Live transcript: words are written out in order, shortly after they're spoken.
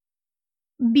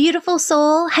Beautiful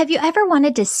soul, have you ever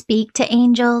wanted to speak to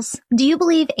angels? Do you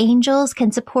believe angels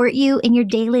can support you in your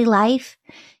daily life?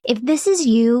 If this is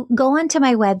you, go onto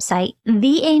my website,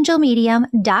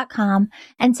 theangelmedium.com,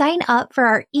 and sign up for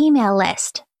our email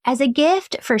list. As a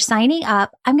gift for signing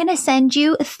up, I'm going to send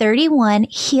you 31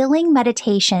 healing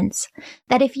meditations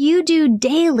that if you do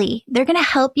daily, they're going to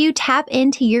help you tap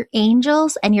into your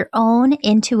angels and your own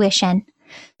intuition.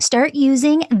 Start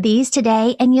using these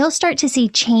today and you'll start to see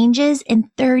changes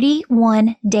in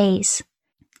 31 days.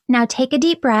 Now take a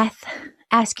deep breath.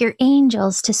 Ask your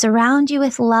angels to surround you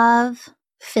with love,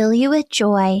 fill you with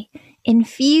joy,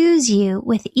 infuse you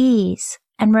with ease.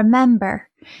 And remember,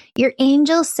 your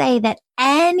angels say that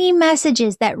any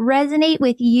messages that resonate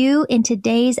with you in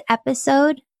today's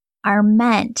episode are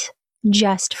meant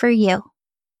just for you.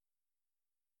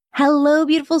 Hello,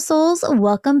 beautiful souls.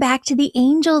 Welcome back to the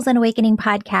Angels and Awakening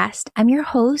podcast. I'm your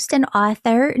host and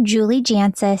author, Julie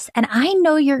Jancius, and I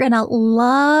know you're going to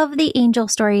love the angel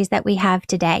stories that we have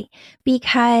today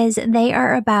because they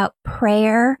are about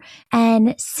prayer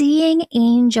and seeing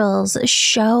angels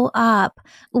show up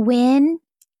when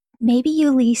maybe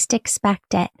you least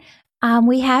expect it.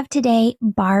 We have today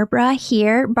Barbara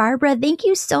here. Barbara, thank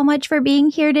you so much for being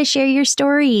here to share your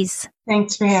stories.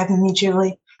 Thanks for having me,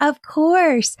 Julie. Of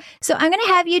course. So I'm going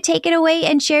to have you take it away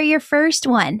and share your first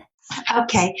one.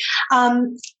 Okay.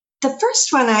 The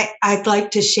first one I'd like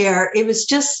to share, it was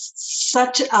just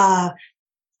such a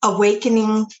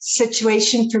awakening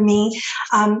situation for me.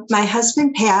 My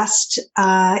husband passed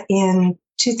in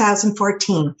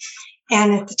 2014.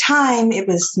 And at the time, it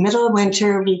was middle of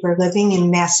winter. We were living in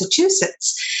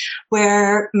Massachusetts,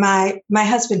 where my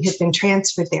husband had been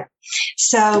transferred there.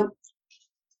 So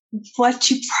what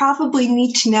you probably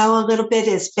need to know a little bit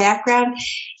as background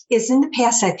is in the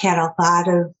past, I've had a lot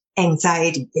of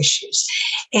anxiety issues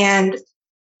and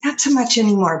not so much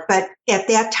anymore, but at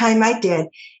that time I did.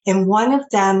 And one of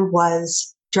them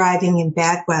was driving in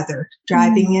bad weather,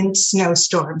 driving in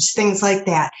snowstorms, things like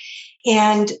that.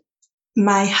 And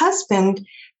my husband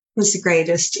was the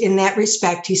greatest in that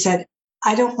respect. He said,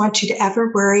 I don't want you to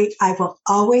ever worry. I will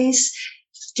always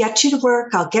get you to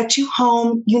work. I'll get you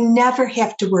home. You never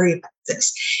have to worry about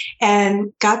this.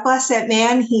 And God bless that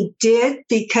man. He did,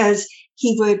 because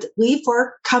he would leave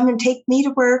work, come and take me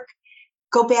to work,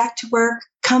 go back to work,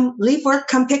 leave work,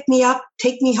 come pick me up,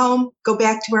 take me home, go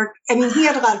back to work. I mean, he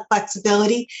had a lot of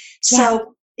flexibility.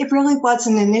 So it really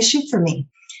wasn't an issue for me.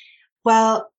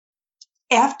 Well,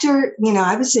 after,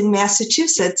 I was in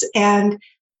Massachusetts and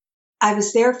I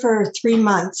was there for 3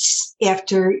 months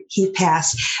after he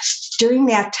passed. During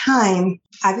that time,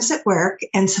 I was at work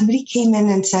and somebody came in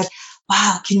and said,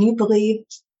 wow, can you believe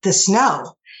the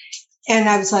snow? And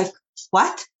I was like,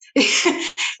 what?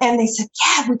 And they said,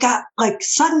 yeah, we got like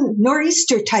sudden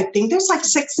nor'easter type thing. There's like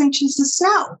 6 inches of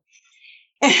snow.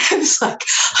 And I was like,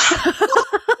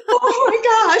 oh my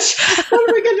gosh, what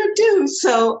are we going to do?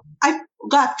 So I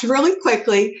left really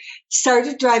quickly,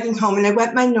 started driving home, and I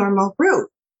went my normal route.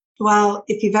 Well,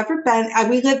 if you've ever been,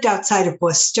 we lived outside of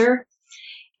Worcester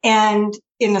and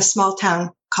in a small town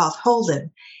called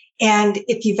Holden. And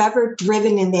if you've ever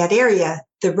driven in that area,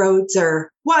 the roads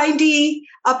are windy,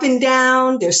 up and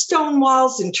down. There's stone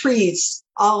walls and trees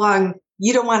all along.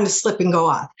 You don't want to slip and go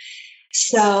off.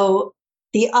 So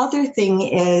the other thing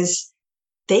is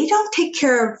they don't take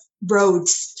care of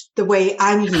roads the way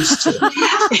I'm used to.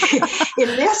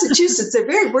 In Massachusetts, they're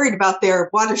very worried about their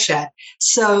watershed.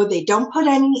 So they don't put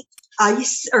any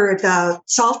ice or the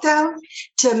salt down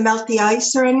to melt the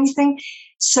ice or anything.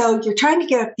 So you're trying to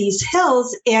get up these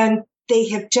hills and they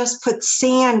have just put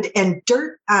sand and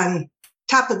dirt on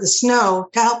top of the snow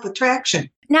to help with traction.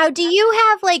 Now, do you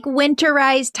have like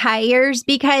winterized tires?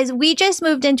 Because we just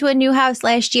moved into a new house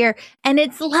last year and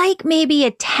it's like maybe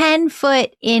a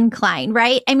 10-foot incline,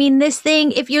 right? I mean, this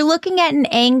thing, if you're looking at an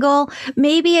angle,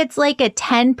 maybe it's like a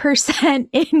 10%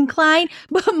 incline.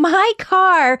 But my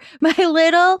car, my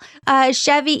little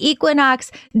Chevy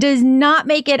Equinox, does not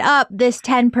make it up this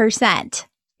 10%.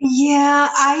 Yeah,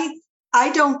 I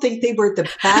don't think they were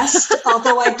the best,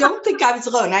 although I don't think I was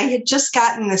alone. I had just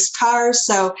gotten this car,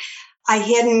 so I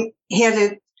hadn't had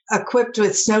it equipped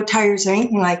with snow tires or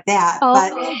anything like that.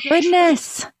 Oh,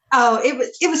 goodness. Oh,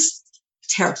 it was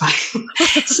terrifying.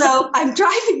 So I'm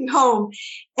driving home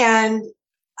and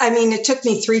it took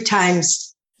me 3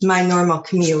 times my normal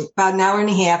commute, about an hour and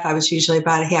a half. I was usually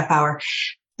about a half hour,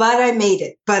 but I made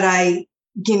it. But I,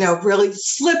 really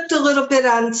slipped a little bit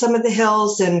on some of the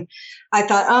hills and I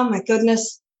thought, oh my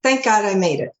goodness, thank God I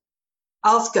made it.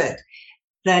 All's good.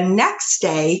 The next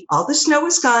day, all the snow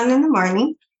was gone in the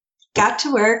morning, got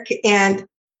to work, and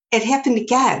it happened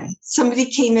again. Somebody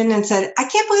came in and said, I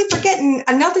can't believe we're getting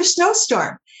another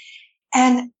snowstorm.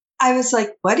 And I was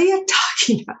like, what are you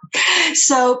talking about?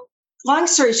 So long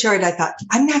story short, I thought,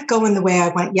 I'm not going the way I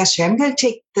went yesterday. I'm going to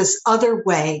take this other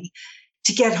way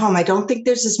to get home. I don't think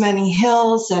there's as many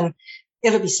hills and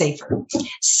it'll be safer.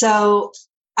 So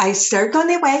I started going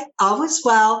that way. All was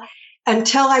well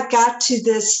until I got to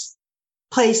this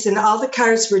place and all the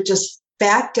cars were just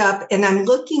backed up. And I'm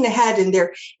looking ahead and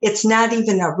it's not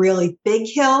even a really big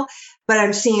hill, but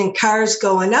I'm seeing cars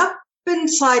going up and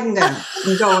sliding down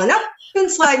and going up and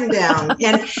sliding down.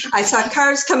 And I saw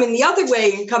cars coming the other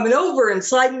way and coming over and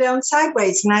sliding down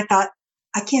sideways. And I thought,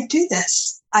 I can't do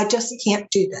this. I just can't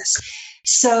do this.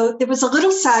 So there was a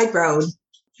little side road.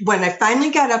 When I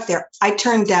finally got up there, I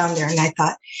turned down there and I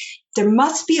thought, there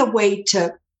must be a way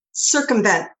to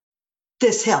circumvent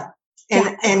this hill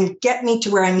and get me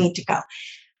to where I need to go.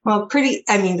 Well,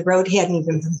 the road hadn't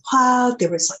even been plowed.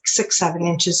 There was like 6-7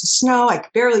 inches of snow. I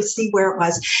could barely see where it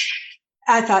was.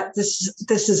 I thought this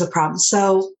is a problem.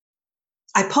 So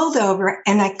I pulled over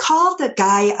and I called the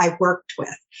guy I worked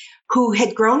with who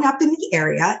had grown up in the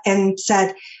area and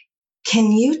said,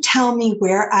 can you tell me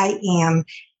where I am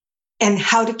and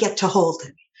how to get to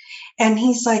Holden? And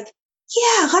he's like,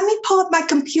 yeah, let me pull up my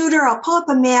computer. I'll pull up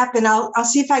a map and I'll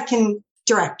see if I can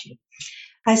direct you.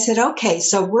 I said, okay,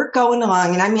 so we're going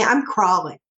along. And I'm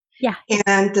crawling. Yeah.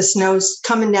 And the snow's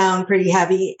coming down pretty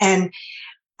heavy. And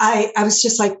I was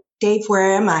just like, Dave,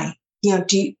 where am I?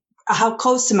 How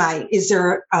close am I? Is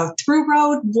there a through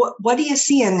road? What are you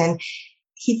seeing? And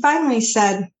he finally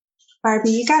said,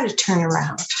 Barbie, you got to turn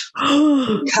around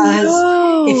because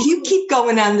if you keep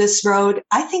going on this road,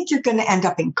 I think you're going to end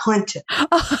up in Clinton.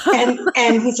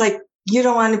 And he's like, you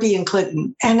don't want to be in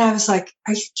Clinton. And I was like,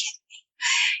 are you kidding me?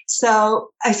 So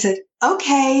I said,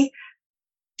 okay,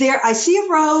 there, I see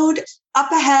a road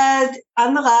up ahead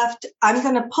on the left. I'm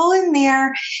going to pull in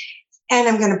there and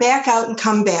I'm going to back out and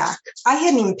come back. I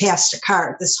hadn't even passed a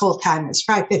car this whole time. It was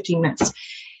probably 15 minutes.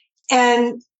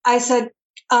 And I said,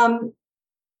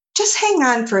 just hang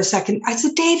on for a second. I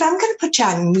said, Dave, I'm going to put you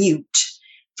on mute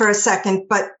for a second,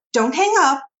 but don't hang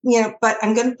up, but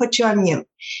I'm going to put you on mute.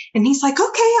 And he's like,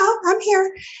 okay, I'm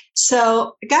here.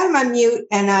 So I got him on mute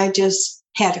and I just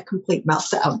had a complete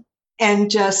meltdown and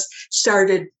just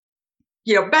started,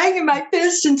 banging my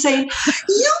fist and saying,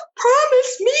 you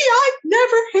promised me I'd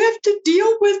never have to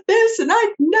deal with this and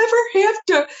I'd never have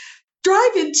to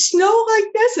drive in snow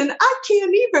like this. And I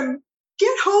can't even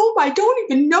get home. I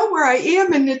don't even know where I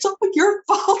am. And it's all your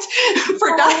fault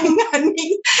for dying on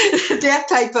me. That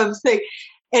type of thing.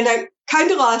 And I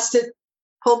kind of lost it,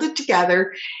 pulled it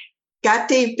together, got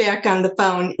Dave back on the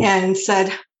phone and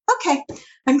said, okay,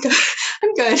 I'm good.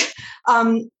 I'm good.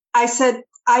 I said,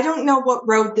 I don't know what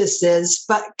road this is,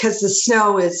 but because the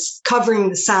snow is covering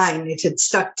the sign, it had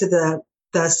stuck to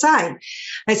the sign.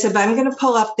 I said, but I'm going to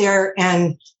pull up there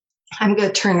and I'm going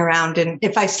to turn around. And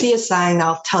if I see a sign,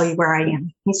 I'll tell you where I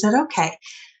am. He said, okay.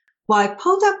 Well, I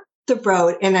pulled up the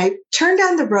road and I turned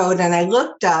on the road and I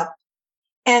looked up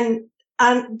and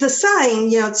on the sign,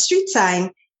 the street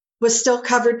sign was still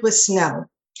covered with snow,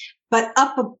 but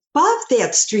up above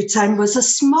that street sign was a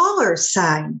smaller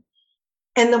sign.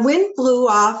 And the wind blew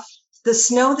off the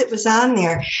snow that was on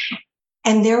there.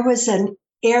 And there was an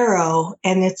arrow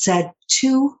and it said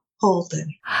to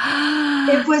Holden.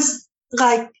 It was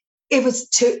like,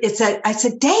 I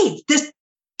said, Dave,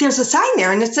 there's a sign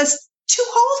there and it says to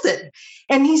Holden.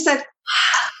 And he said,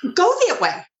 go that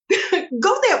way,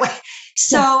 go that way.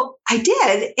 So I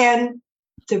did. And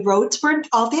the roads weren't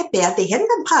all that bad. They hadn't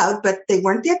been plowed, but they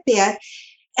weren't that bad.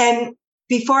 And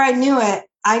before I knew it,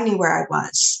 I knew where I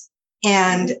was.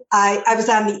 And I was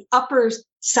on the upper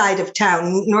side of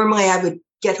town. Normally I would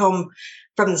get home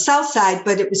from the south side,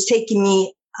 but it was taking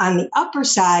me on the upper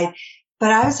side,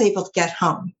 but I was able to get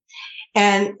home.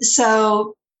 And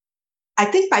so I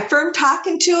think my firm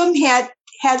talking to him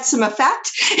had some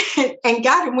effect and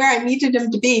got him where I needed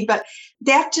him to be. But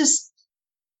that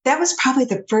was probably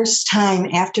the first time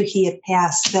after he had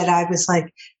passed that I was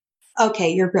like,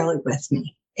 okay, you're really with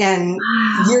me. And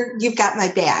you've got my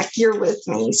back. You're with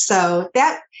me. So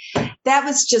that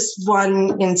was just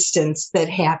one instance that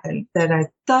happened that I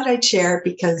thought I'd share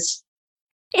because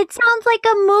it sounds like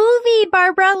a movie,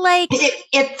 Barbara. Like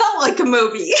it felt like a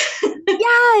movie.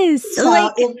 Yes,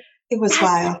 so it was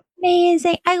wild.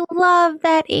 Amazing. I love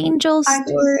that angel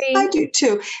story. I do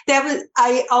too.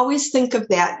 I always think of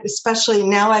that, especially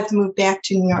now I've moved back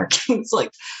to New York. It's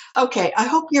like, okay, I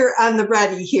hope you're on the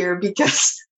ready here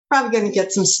because probably going to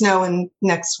get some snow in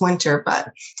next winter. But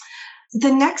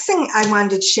the next thing I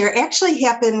wanted to share actually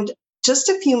happened just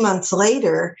a few months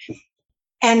later.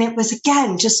 And it was,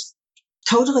 again, just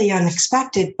totally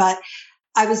unexpected. But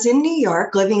I was in New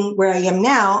York, living where I am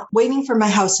now, waiting for my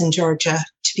house in Georgia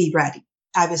to be ready.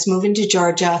 I was moving to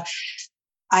Georgia.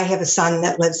 I have a son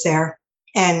that lives there,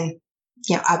 and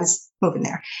I was moving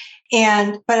there.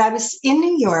 But I was in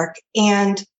New York,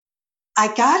 and I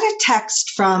got a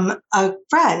text from a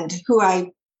friend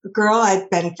a girl I'd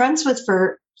been friends with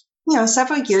for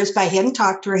several years, but I hadn't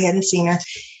talked to her, hadn't seen her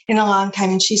in a long time.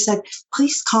 And she said,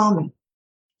 "Please call me."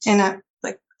 And I'm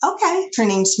like, okay, her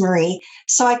name's Marie.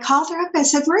 So I called her up. I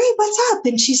said, "Marie, what's up?"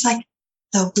 And she's like,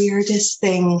 "The weirdest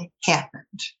thing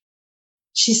happened."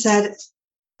 She said,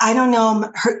 "I don't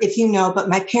know if you know, but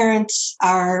my parents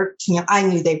are, I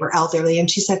knew they were elderly."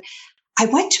 And she said, "I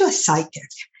went to a psychic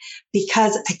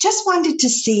because I just wanted to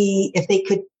see if they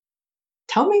could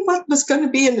tell me what was going to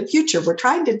be in the future. We're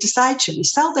trying to decide, should we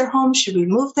sell their home? Should we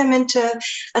move them into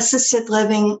assisted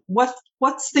living?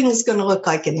 What's things going to look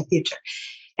like in the future?"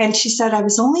 And she said, "I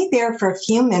was only there for a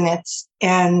few minutes,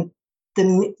 and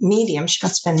the medium," she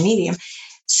must have been a medium,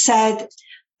 said,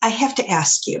 "I have to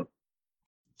ask you,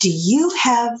 do you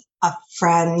have a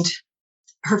friend?"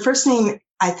 Her first name,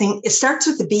 I think it starts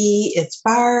with a B. It's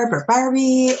Barb or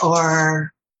Barbie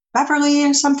or Beverly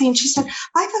or something. She said,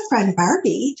 "I have a friend,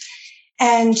 Barbie."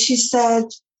 And she said,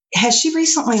 "Has she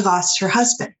recently lost her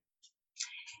husband?"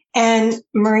 And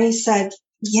Marie said,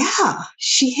 "Yeah,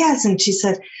 she has." And she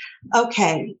said,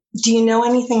 "Okay, do you know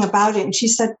anything about it?" And she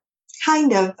said,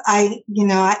 "Kind of. I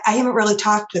haven't really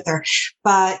talked with her."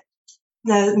 But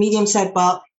the medium said,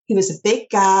 "Well, he was a big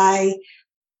guy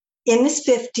in his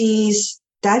 50s,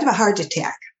 died of a heart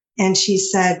attack." And she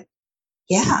said,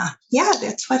 yeah,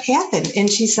 that's what happened." And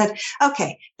she said,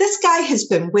 "Okay, this guy has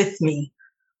been with me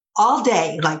all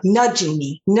day, like nudging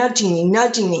me.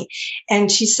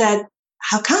 And she said,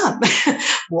 "How come?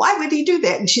 Why would he do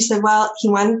that?" And she said, "Well, he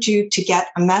wanted you to get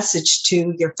a message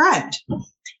to your friend."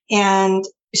 And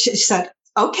she said,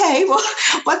 "Okay, well,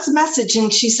 what's the message?"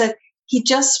 And she said, "He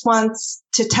just wants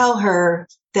to tell her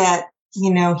that,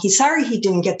 he's sorry he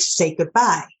didn't get to say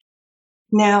goodbye."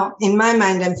 Now, in my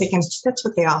mind, I'm thinking, that's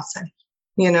what they all say,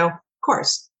 of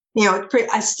course.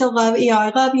 I still love,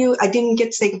 I love you. I didn't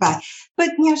get to say goodbye. But,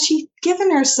 she'd given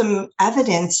her some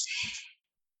evidence.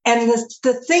 And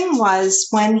the thing was,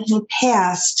 when he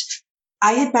passed,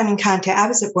 I had been in contact. I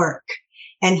was at work,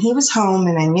 and he was home,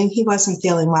 and I knew he wasn't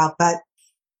feeling well. But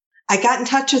I got in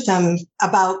touch with him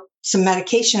about some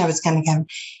medication I was going to give him.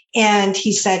 And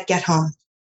he said, "Get home.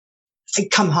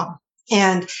 Come home."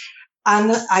 And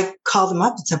I called him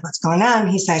up and said, "What's going on?"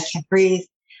 He said, "I can't breathe."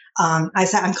 I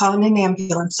said, "I'm calling an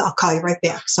ambulance. I'll call you right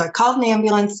back." So I called an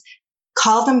ambulance,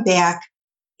 called him back,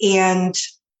 and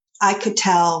I could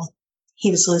tell he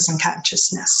was losing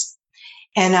consciousness.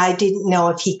 And I didn't know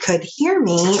if he could hear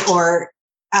me, or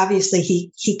obviously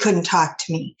he couldn't talk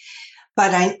to me.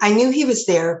 But I knew he was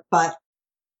there, but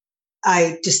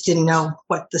I just didn't know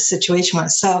what the situation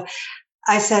was. So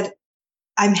I said,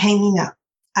 "I'm hanging up.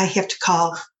 I have to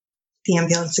call the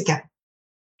ambulance again."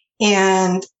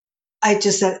 And I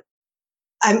just said,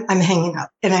 I'm hanging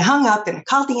up. And I hung up, and I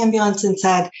called the ambulance and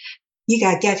said, "You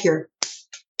got to get here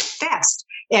fast.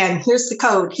 And here's the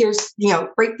code. Here's,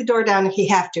 break the door down if you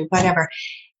have to, whatever."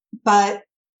 But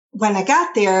when I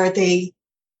got there, they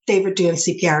were doing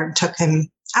CPR and took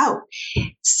him out.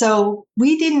 So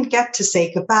we didn't get to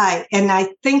say goodbye. And I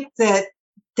think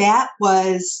that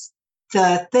was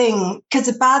the thing, because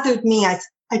it bothered me.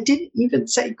 I didn't even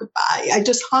say goodbye. I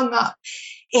just hung up.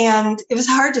 And it was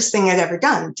the hardest thing I'd ever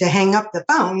done, to hang up the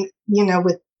phone,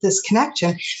 with this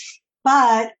connection.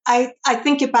 But I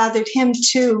think it bothered him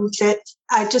too, that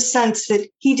I just sensed that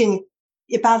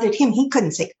it bothered him. He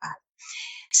couldn't say goodbye.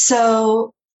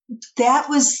 So that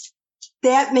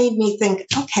made me think,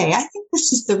 okay, I think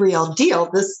this is the real deal.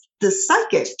 This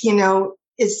psychic,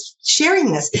 is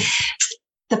sharing this.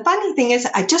 The funny thing is,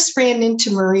 I just ran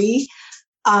into Marie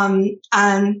on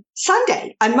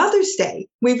Sunday, on Mother's Day.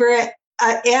 We were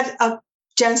at a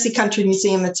Genesee Country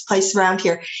Museum. It's a place around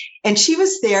here. And she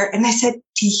was there. And I said,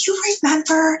 "Do you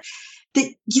remember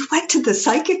that you went to the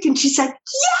psychic?" And she said,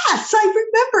 "Yes, I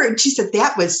remember." And she said,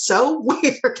 "That was so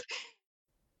weird."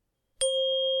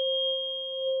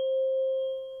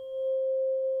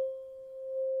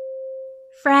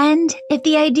 Friend, if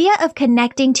the idea of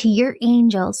connecting to your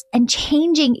angels and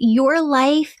changing your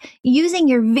life using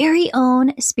your very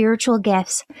own spiritual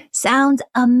gifts sounds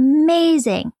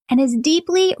amazing and is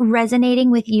deeply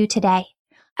resonating with you today,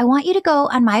 I want you to go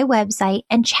on my website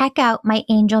and check out my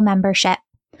angel membership.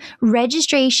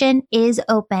 Registration is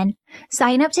open.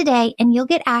 Sign up today and you'll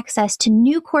get access to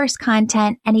new course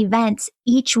content and events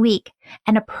each week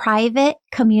and a private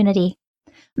community.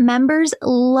 members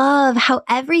love how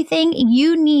everything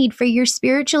you need for your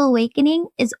spiritual awakening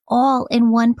is all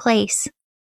in one place.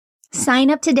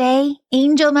 Sign up today,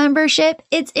 Angel membership.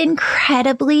 It's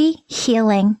incredibly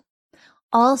healing.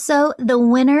 Also, the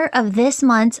winner of this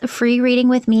month's free reading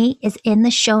with me is in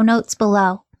the show notes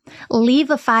below. Leave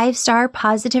a 5-star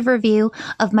positive review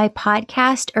of my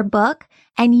podcast or book,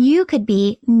 and you could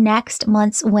be next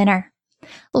month's winner.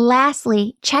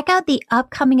 Lastly, check out the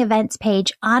upcoming events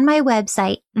page on my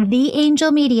website,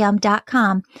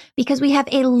 theangelmedium.com, because we have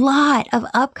a lot of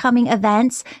upcoming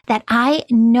events that I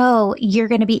know you're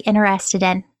going to be interested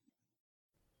in.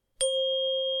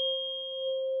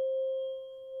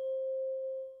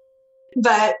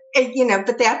 But,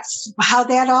 but that's how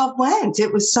that all went.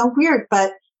 It was so weird.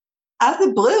 But out of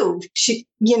the blue,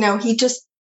 he just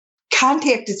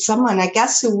contacted someone, I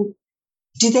guess, do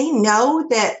they know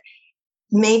that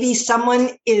maybe someone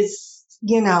is,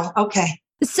 okay.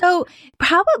 So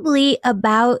probably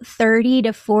about 30 to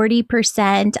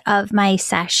 40% of my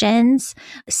sessions,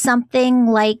 something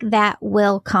like that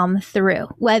will come through,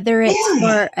 whether it's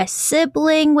for a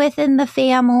sibling within the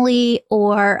family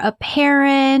or a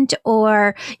parent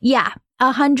or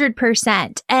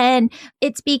 100%. And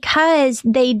it's because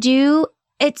they do.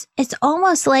 It's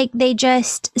almost like they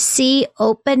just see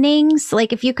openings.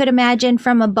 Like if you could imagine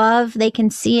from above, they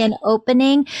can see an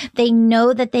opening. They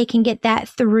know that they can get that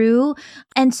through.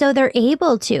 And so they're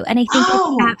able to. And I think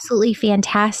it's absolutely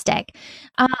fantastic.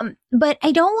 But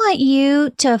I don't want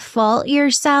you to fault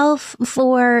yourself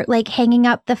for like hanging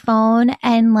up the phone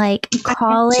and like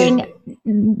calling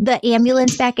the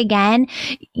ambulance back again.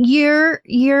 Your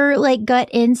like gut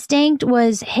instinct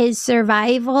was his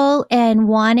survival and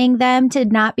wanting them to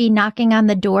not be knocking on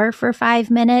the door for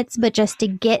 5 minutes, but just to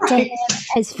get to him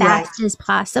as fast as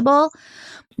possible.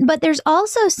 But there's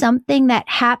also something that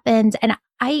happens, and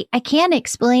I can't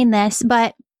explain this,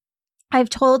 but I've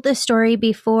told the story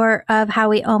before of how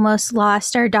we almost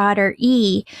lost our daughter,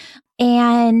 E.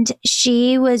 And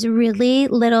she was really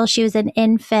little. She was an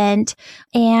infant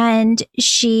and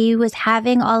she was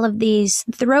having all of these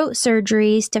throat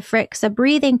surgeries to fix a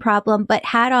breathing problem, but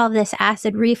had all this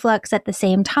acid reflux at the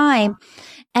same time.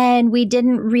 And we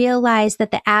didn't realize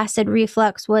that the acid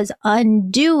reflux was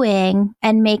undoing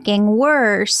and making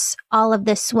worse all of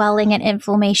the swelling and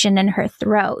inflammation in her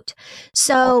throat.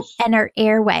 And her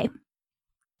airway.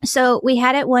 So we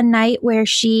had it one night where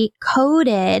she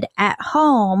coded at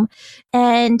home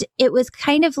and it was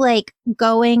kind of like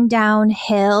going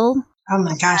downhill. Oh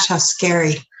my gosh, how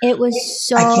scary. It was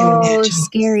so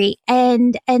scary.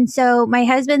 And so my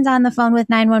husband's on the phone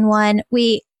with 911.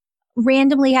 We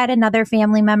randomly had another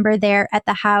family member there at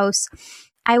the house.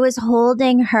 I was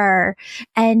holding her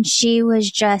and she was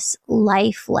just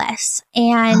lifeless.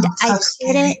 And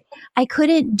I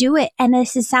couldn't do it. And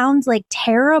this sounds like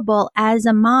terrible as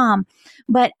a mom,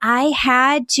 but I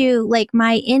had to, like,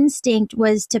 my instinct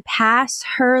was to pass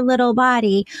her little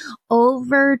body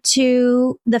over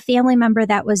to the family member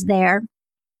that was there,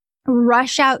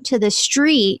 rush out to the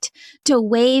street to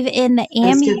wave in the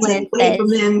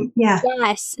ambulances.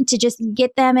 Yes, to just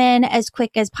get them in as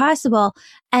quick as possible.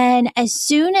 And as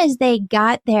soon as they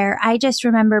got there, I just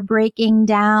remember breaking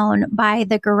down by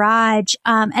the garage.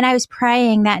 And I was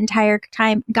praying that entire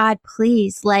time, God,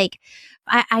 please, like,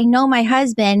 I know my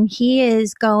husband, he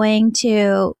is going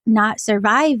to not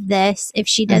survive this if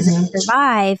she doesn't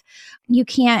survive. You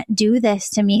can't do this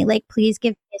to me. Like, please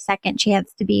give me a second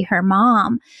chance to be her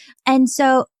mom. And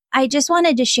so I just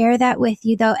wanted to share that with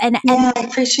you though. And I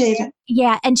appreciate it.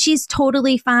 Yeah. And she's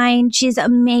totally fine. She's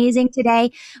amazing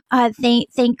today.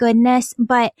 Thank goodness.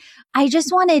 But I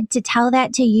just wanted to tell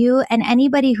that to you and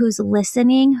anybody who's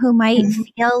listening who might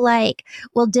feel like,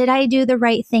 well, did I do the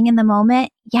right thing in the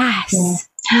moment? Yes,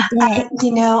 you did.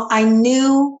 I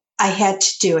knew I had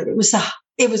to do it.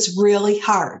 It was really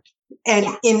hard. And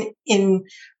in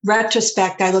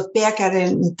retrospect, I look back at it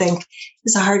and think it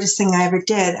was the hardest thing I ever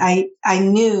did. I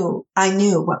knew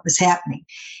what was happening.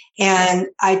 And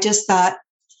I just thought,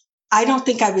 I don't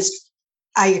think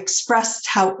I expressed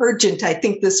how urgent I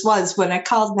think this was when I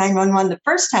called 911 the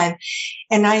first time.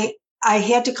 And I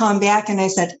had to call him back and I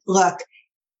said, look,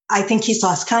 I think he's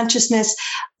lost consciousness.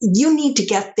 You need to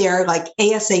get there like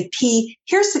ASAP.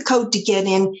 Here's the code to get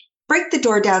in. Break the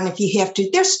door down if you have to.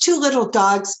 There's 2 little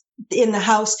dogs in the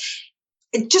house.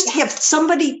 Just have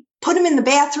somebody put them in the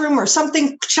bathroom or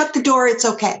something. Shut the door. It's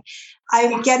okay.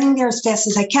 I'm getting there as fast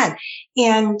as I can.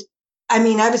 And I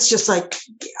mean, I was just like,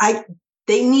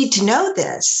 they need to know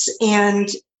this. And,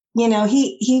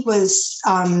 he was,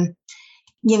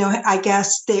 I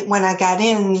guess that when I got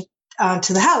in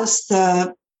to the house,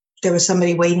 there was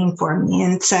somebody waiting for me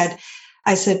and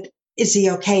I said, is he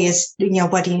okay?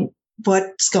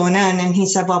 What's going on? And he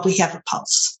said, well, we have a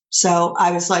pulse. So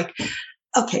I was like,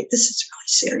 okay, this is really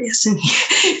serious. And,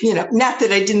 not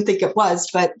that I didn't think it was,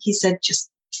 but he said, just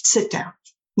sit down.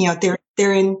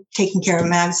 They're in taking care of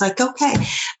him. And I was like, okay.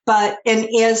 And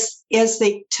as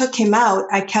they took him out,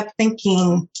 I kept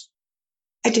thinking,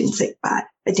 I didn't say goodbye.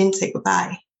 I didn't say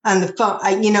goodbye on the phone.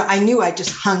 I knew I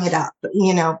just hung it up,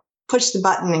 pushed the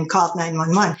button and called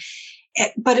 911.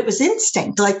 But it was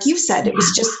instinct. Like you said, it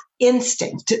was just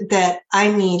instinct that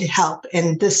I need help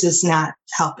and this is not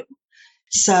helping.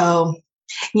 So,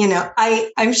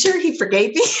 I'm sure he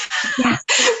forgave me for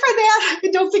that. I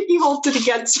don't think he holds it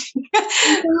against me.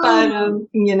 But,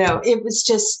 it was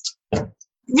just.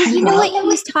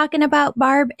 What he's talking about,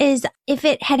 Barb, is if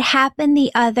it had happened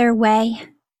the other way,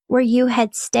 where you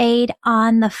had stayed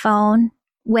on the phone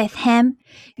with him,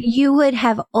 you would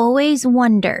have always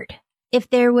wondered if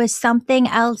there was something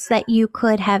else that you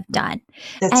could have done.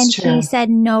 That's true. He said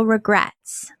no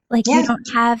regrets. You don't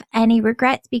have any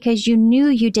regrets because you knew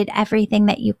you did everything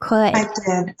that you could.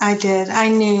 I did. I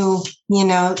knew,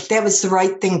 that was the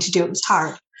right thing to do. It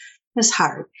was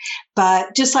hard.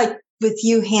 But just like with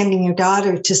you handing your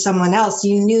daughter to someone else,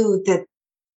 you knew that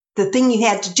the thing you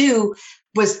had to do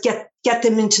was get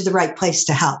them into the right place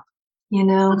to help,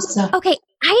 So. Okay.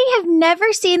 I have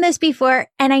never seen this before,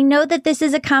 and I know that this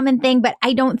is a common thing, but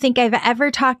I don't think I've ever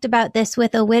talked about this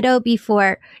with a widow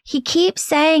before. He keeps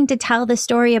saying to tell the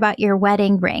story about your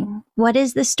wedding ring. What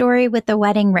is the story with the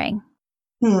wedding ring?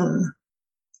 The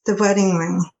wedding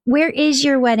ring. Where is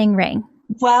your wedding ring?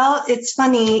 Well, it's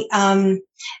funny. I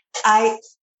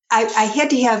had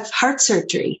to have heart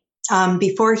surgery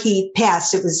before he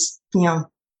passed. It was,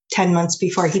 10 months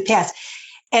before he passed.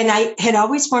 And I had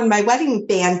always worn my wedding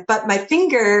band, but my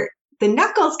finger, the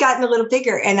knuckles gotten a little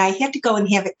bigger and I had to go and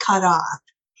have it cut off.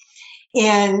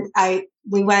 And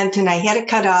we went and I had it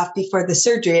cut off before the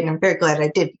surgery. And I'm very glad I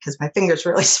did because my fingers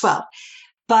really swelled.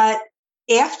 But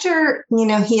after,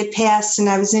 he had passed and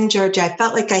I was in Georgia, I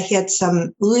felt like I had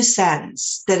some loose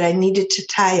ends that I needed to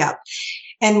tie up.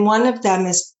 And one of them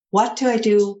is, what do I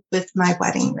do with my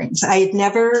wedding rings? I had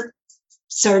never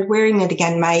started wearing it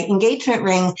again. My engagement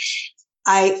ring,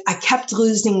 I kept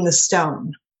losing the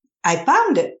stone. I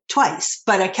found it twice,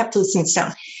 but I kept losing the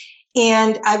stone.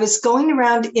 And I was going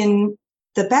around in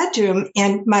the bedroom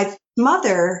and my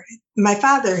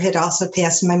father had also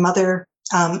passed. My mother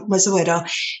was a widow.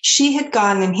 She had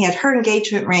gone and had her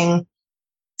engagement ring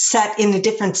set in a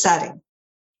different setting.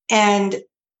 And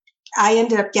I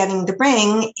ended up getting the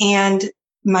ring and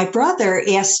my brother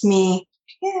asked me,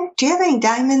 do you have any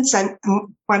diamonds? I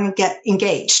want to get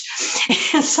engaged.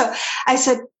 And so I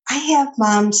said, I have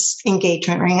Mom's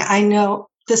engagement ring. I know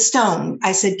the stone.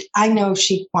 I said, I know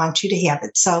she wants you to have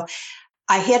it. So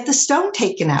I had the stone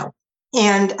taken out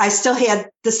and I still had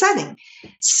the setting.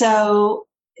 So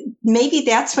maybe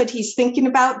that's what he's thinking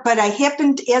about. But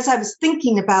as I was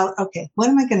thinking about, okay, what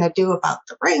am I going to do about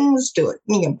the rings?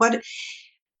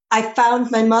 I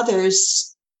found my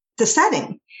mother's, the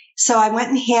setting. So I went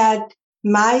and had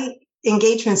my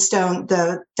engagement stone,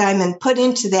 the diamond, put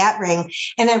into that ring.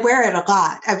 And I wear it a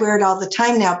lot. I wear it all the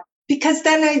time now because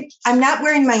then I'm not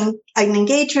wearing an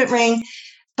engagement ring,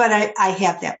 but I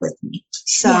have that with me.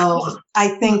 So I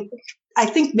think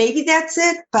maybe that's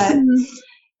it, but,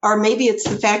 or maybe it's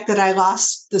the fact that I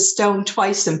lost the stone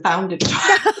twice and found it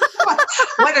twice.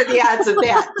 What are the odds of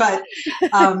that? But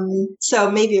so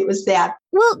maybe it was that.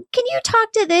 Well, can you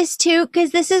talk to this too?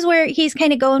 Because this is where he's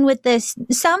kind of going with this.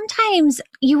 Sometimes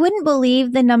you wouldn't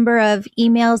believe the number of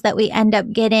emails that we end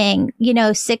up getting,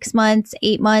 6 months,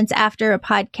 8 months after a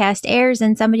podcast airs.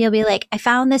 And somebody will be like, I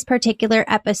found this particular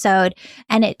episode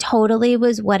and it totally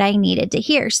was what I needed to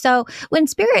hear. So when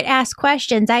Spirit asks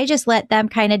questions, I just let them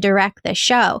kind of direct the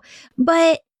show.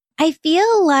 But I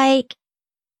feel like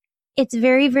it's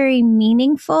very, very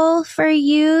meaningful for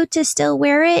you to still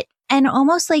wear it and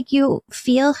almost like you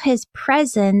feel his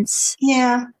presence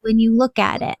when you look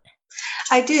at it.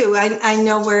 I do. I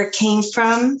know where it came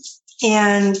from.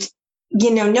 And,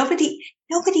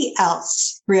 nobody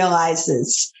else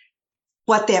realizes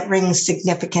what that ring's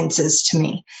significance is to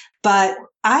me. But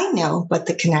I know what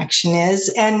the connection is.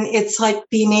 And it's like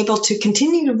being able to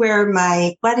continue to wear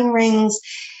my wedding rings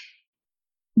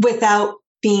without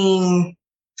being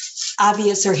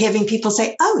obvious or having people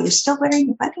say, oh, you're still wearing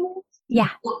your wedding ring? Yeah.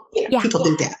 People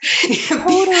do that.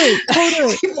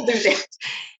 Totally. People do that.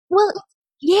 Well,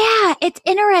 yeah, it's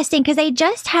interesting because I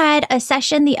just had a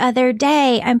session the other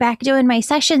day. I'm back doing my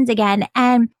sessions again.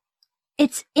 And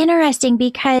it's interesting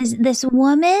because this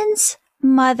woman's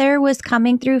mother was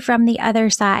coming through from the other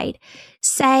side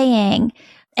saying,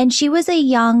 And she was a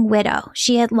young widow.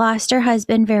 She had lost her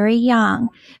husband very young.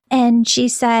 And she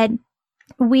said,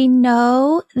 we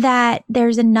know that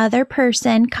there's another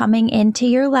person coming into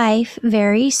your life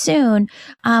very soon,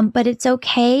 but it's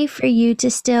okay for you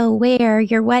to still wear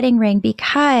your wedding ring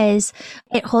because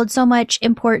it holds so much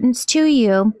importance to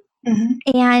you.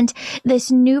 Mm-hmm. And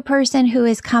this new person who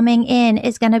is coming in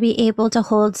is going to be able to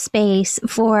hold space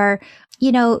for,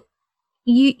 you know,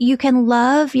 you can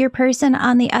love your person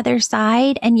on the other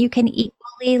side and you can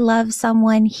equally love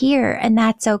someone here, and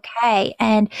that's okay.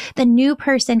 And the new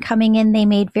person coming in, they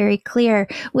made very clear,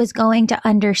 was going to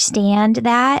understand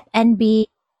that and be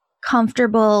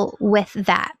comfortable with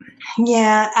that.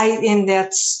 Yeah, and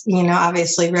that's,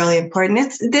 obviously really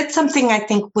important. That's something I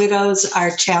think widows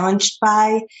are challenged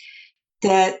by,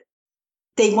 that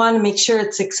they want to make sure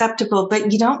it's acceptable,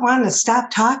 but you don't want to stop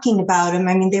talking about them.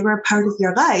 I mean, they were a part of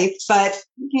your life, but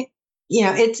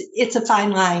it's a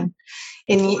fine line,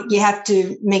 and you have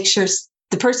to make sure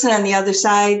the person on the other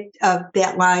side of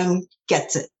that line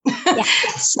gets it. Yeah.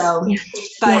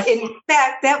 But in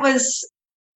fact, that was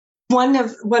one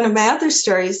of my other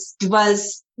stories,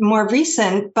 was more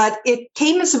recent, but it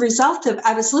came as a result of,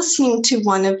 I was listening to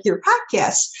one of your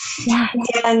podcasts,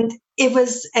 and it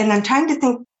was, and I'm trying to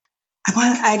think,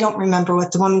 I don't remember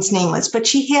what the woman's name was, but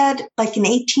she had like an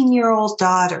 18-year-old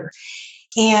daughter,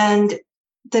 and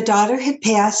the daughter had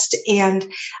passed, and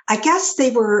I guess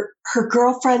her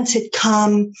girlfriends had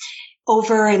come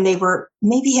over and they were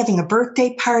maybe having a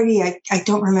birthday party. I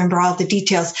don't remember all the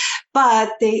details, but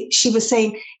she was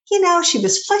saying, she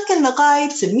was flicking the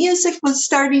lights and music was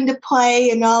starting to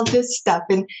play and all this stuff.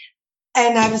 And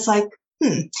I was like,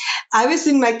 I was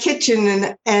in my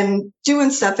kitchen and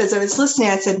doing stuff as I was listening.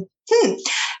 I said,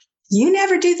 you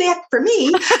never do that for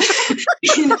me.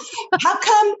 How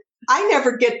come I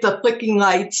never get the flicking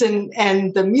lights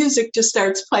and the music just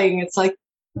starts playing? It's like,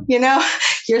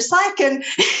 you're slacking,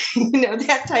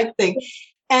 that type thing.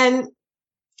 And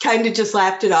kind of just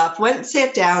laughed it off, went and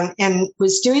sat down and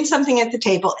was doing something at the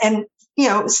table, and,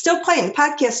 it was still playing. The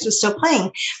podcast was still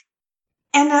playing.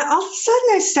 And all of a sudden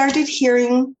I started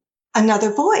hearing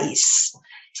another voice.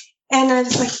 And I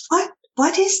was like,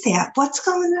 what is that? What's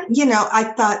going on?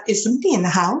 I thought, is somebody in the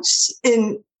house?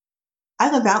 And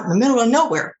I live out in the middle of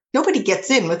nowhere. Nobody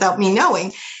gets in without me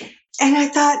knowing. And I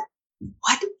thought,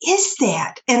 what is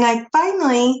that? And I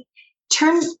finally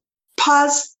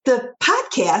paused the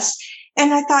podcast,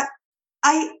 and I thought,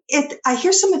 I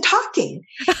hear someone talking.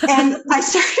 And I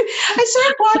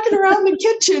started walking around the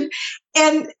kitchen,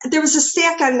 and there was a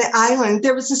stack on the island.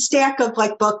 There was a stack of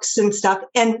like books and stuff.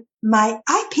 And my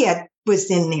iPad was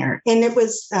in there, and it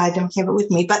was, I don't have it with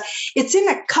me, but it's in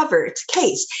a cover, it's a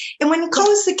case. And when you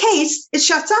close the case, it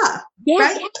shuts off,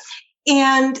 right?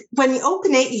 And when you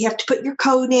open it, you have to put your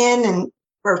code in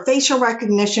or facial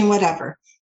recognition, whatever.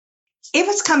 It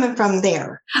was coming from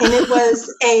there. And it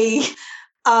was a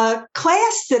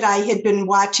class that I had been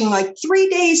watching like 3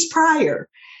 days prior,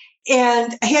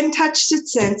 and I hadn't touched it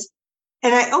since.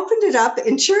 And I opened it up,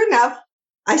 and sure enough,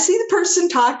 I see the person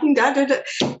talking, and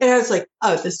I was like,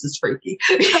 oh, this is freaky.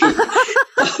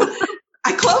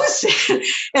 I closed it,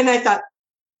 and I thought,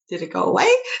 did it go away?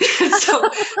 So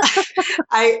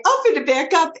I opened it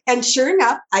back up, and sure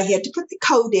enough, I had to put the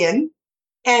code in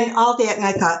and all that. And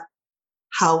I thought,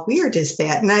 how weird is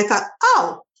that? And I thought,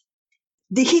 oh,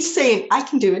 he's saying I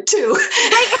can do it too.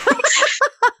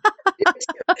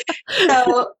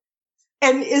 So,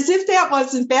 and as if that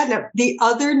wasn't bad enough, the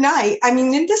other night, I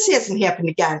mean, and this hasn't happened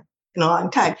again in a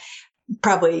long time,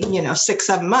 probably,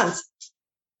 6-7 months,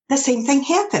 the same thing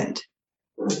happened.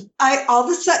 All of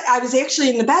a sudden, I was actually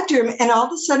in the bedroom, and all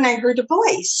of a sudden I heard a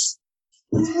voice.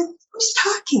 Who's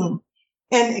talking?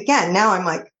 And again, now I'm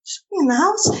like, in the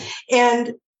house,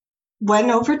 and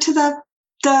went over to the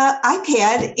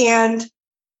iPad, and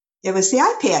it was the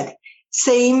iPad.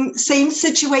 Same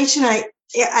situation.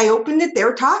 I opened it, they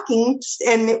were talking,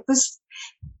 and it was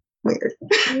weird.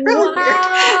 Really weird.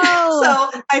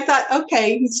 So I thought,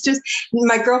 okay, it's just,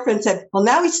 my girlfriend said, well,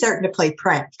 now he's starting to play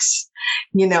pranks.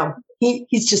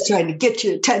 He's just trying to get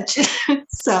your attention.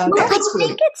 So I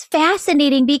think it's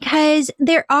fascinating because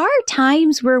there are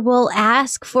times where we'll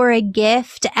ask for a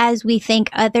gift as we think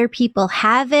other people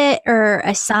have it, or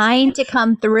a sign to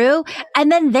come through,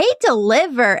 and then they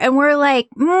deliver, and we're like,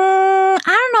 I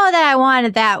don't know that I want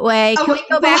it that way. Can we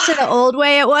go back to the old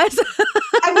way it was?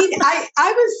 I mean,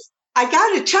 I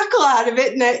got a chuckle out of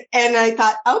it, and I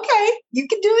thought, okay, you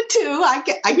can do it too. I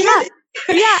get it.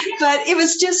 Yeah. But it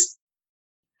was just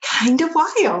kind of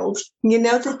wild,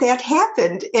 that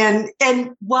happened. And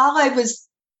while I was,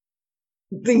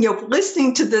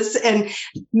 listening to this and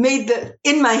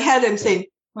in my head, I'm saying,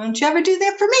 why don't you ever do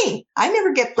that for me? I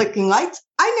never get flicking lights.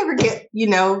 I never get,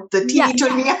 the TV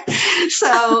turning on.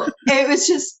 So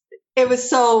it was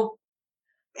so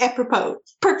apropos,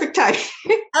 perfect time.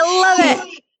 I love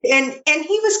it. And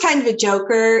he was kind of a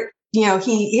joker.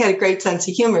 He had a great sense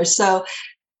of humor. So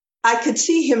I could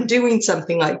see him doing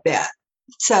something like that.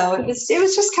 So it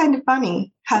was just kind of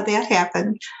funny how that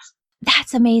happened.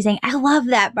 That's amazing. I love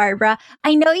that, Barbara.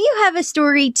 I know you have a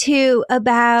story too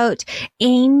about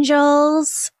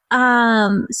angels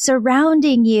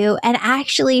surrounding you and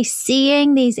actually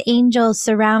seeing these angels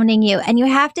surrounding you. And you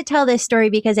have to tell this story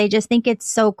because I just think it's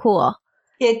so cool.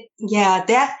 That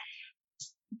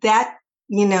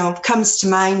comes to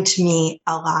mind to me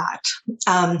a lot.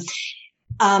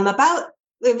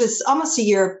 It was almost a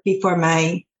year before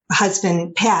my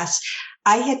husband passed.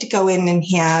 I had to go in and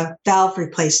have valve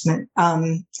replacement,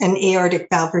 an aortic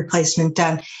valve replacement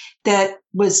done. That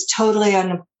was totally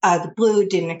on the blue,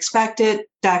 didn't expect it.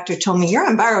 Doctor told me, you're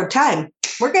on borrowed time.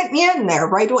 We're getting you in there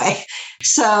right away.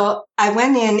 So I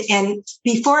went in, and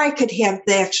before I could have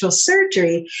the actual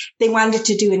surgery, they wanted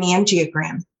to do an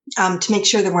angiogram to make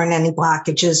sure there weren't any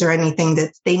blockages or anything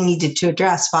that they needed to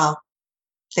address while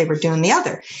they were doing the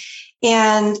other.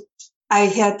 And I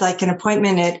had like an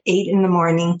appointment at 8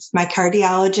 a.m. My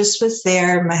cardiologist was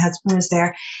there. My husband was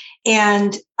there.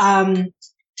 And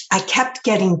I kept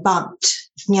getting bumped.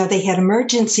 They had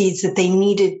emergencies that they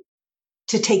needed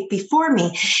to take before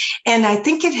me. And I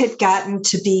think it had gotten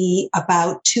to be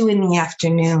about 2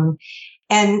 p.m.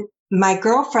 And my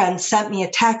girlfriend sent me a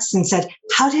text and said,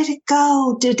 how did it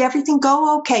go? Did everything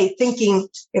go okay? Thinking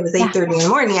it was 8:30 in the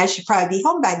morning. I should probably be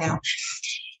home by now.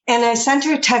 And I sent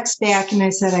her a text back and I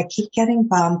said, I keep getting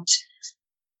bumped.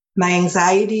 My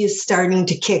anxiety is starting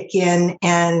to kick in,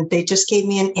 and they just gave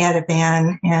me an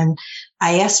Ativan, and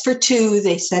I asked for 2.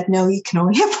 They said, no, you can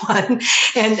only have 1.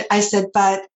 And I said,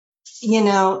 but,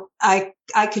 I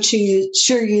could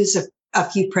sure use a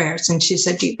few prayers. And she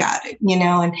said, you got it,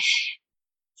 and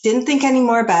didn't think any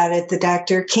more about it. The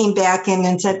doctor came back in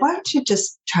and said, why don't you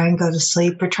just try and go to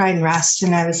sleep or try and rest?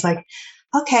 And I was like,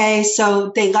 okay.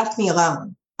 So they left me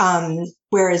alone.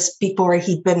 Whereas before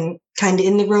he'd been kind of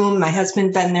in the room, my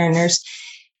husband been there, nurse,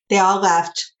 they all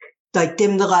left, like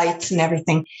dimmed the lights and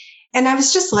everything. And I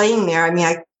was just laying there. I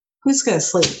mean, who's going to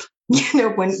sleep,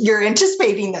 when you're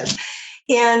anticipating this?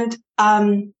 And,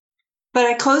 but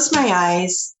I closed my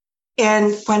eyes,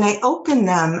 and when I opened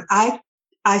them,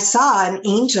 I saw an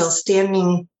angel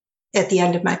standing at the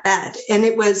end of my bed, and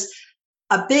it was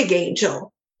a big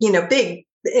angel, big.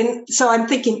 And so I'm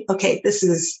thinking, okay, this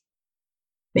is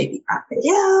maybe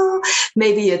Raphael,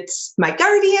 maybe it's my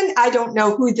guardian. I don't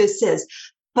know who this is.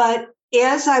 But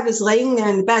as I was laying there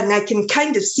in the bed, and I can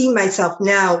kind of see myself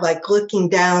now, like looking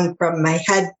down from my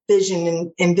head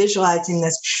vision and visualizing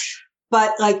this,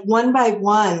 but like one by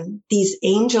one, these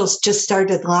angels just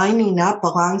started lining up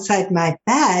alongside my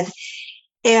bed,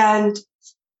 and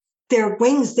their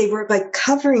wings, they were like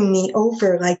covering me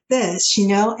over like this,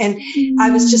 and I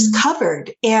was just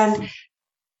covered. And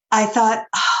I thought,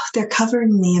 oh, they're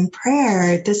covering me in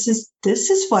prayer. This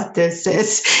is what this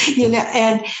is,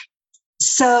 and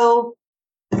so,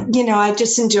 I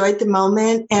just enjoyed the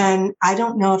moment. And I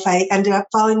don't know if I ended up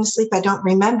falling asleep. I don't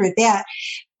remember that,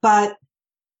 but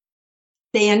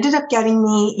they ended up getting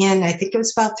me in. I think it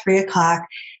was about 3:00,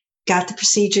 got the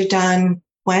procedure done,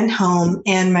 went home,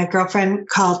 and my girlfriend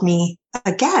called me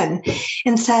again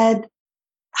and said,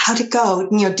 how'd it go?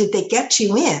 Did they get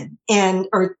you in?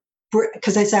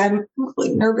 Because I said, I'm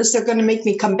really nervous. They're going to make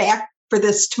me come back for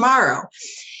this tomorrow.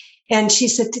 And she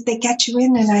said, did they get you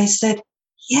in? And I said,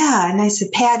 yeah. And I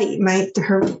said, Patty,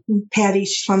 Patty,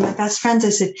 she's one of my best friends. I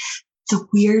said, the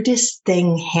weirdest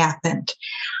thing happened.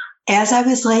 As I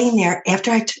was laying there,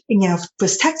 after I,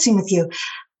 was texting with you,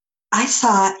 I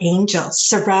saw angels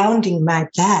surrounding my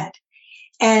bed.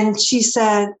 And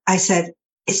I said,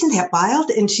 isn't that wild?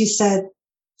 And she said,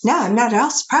 no, I'm not at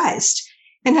all surprised.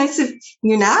 And I said,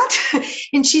 you're not?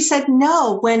 And she said,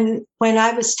 no, when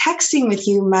I was texting with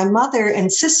you, my mother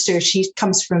and sister, she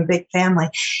comes from a big family,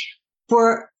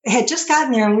 had just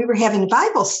gotten there, and we were having a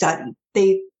Bible study.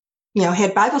 They,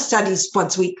 had Bible studies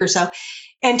once a week or so.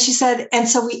 And she said, and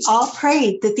so we all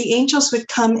prayed that the angels would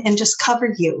come and just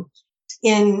cover you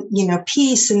in,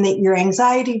 peace, and that your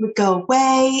anxiety would go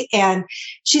away. And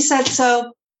she said,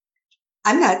 so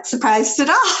I'm not surprised at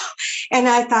all. And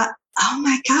I thought, oh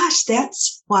my gosh,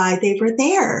 that's why they were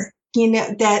there,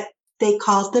 that they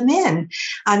called them in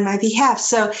on my behalf.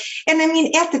 So, and I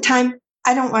mean, at the time,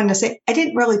 I don't want to say I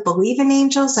didn't really believe in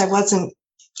angels. I wasn't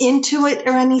into it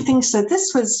or anything. So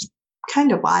this was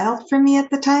kind of wild for me at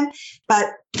the time, but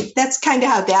that's kind of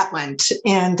how that went.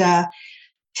 And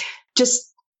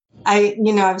just I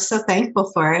was so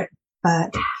thankful for it,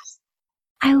 but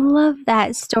I love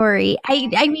that story. I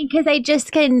mean, because I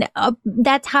just can,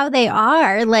 that's how they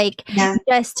are, like, yeah.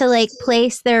 just to like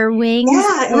place their wings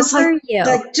Yeah, it was over you.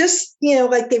 like just,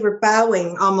 like they were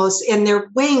bowing almost, and their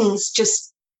wings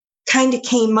just kind of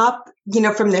came up,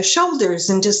 from their shoulders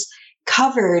and just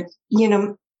covered,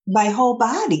 my whole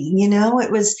body,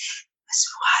 it was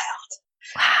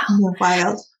Wow. wild,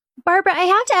 wild. Barbara, I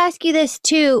have to ask you this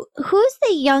too. Who's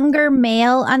the younger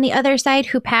male on the other side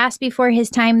who passed before his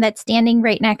time that's standing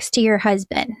right next to your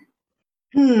husband?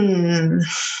 I'm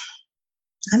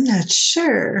not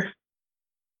sure.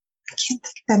 I can't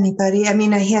think of anybody. I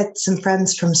mean, I had some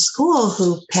friends from school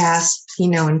who passed,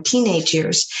 in teenage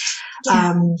years.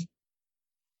 Yeah.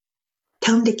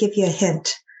 Tell them to give you a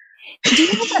hint. Do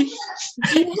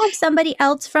you have somebody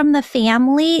else from the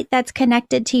family that's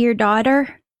connected to your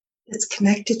daughter? It's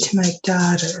connected to my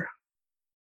daughter.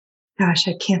 Gosh,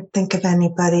 I can't think of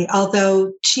anybody.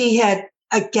 Although she had,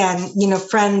 again,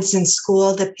 friends in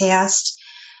school that passed.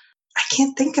 I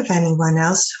can't think of anyone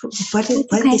else. What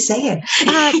are they saying?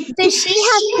 Does she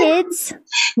have kids?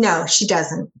 No, she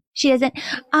doesn't. She doesn't.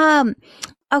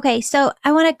 Okay, so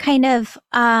I want to kind of.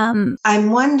 I'm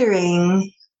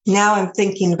wondering. Now I'm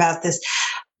thinking about this.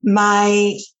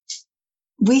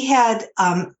 We had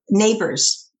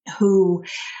neighbors who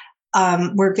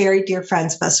were very dear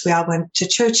friends of us. We all went to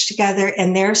church together,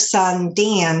 and their son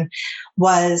Dan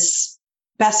was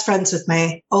best friends with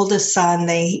my oldest son.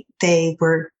 He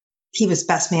was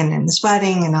best man in his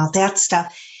wedding and all that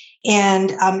stuff.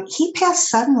 And he passed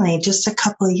suddenly just a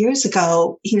couple of years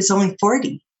ago. He was only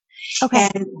 40. Okay.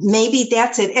 And maybe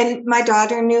that's it. And my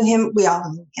daughter knew him. We all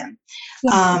knew him.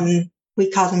 Yeah. We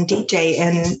called him DJ.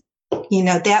 And,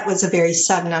 that was a very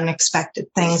sudden, unexpected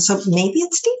thing. So maybe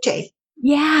it's DJ.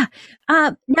 Yeah.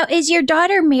 Now, is your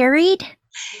daughter married?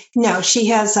 No, she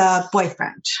has a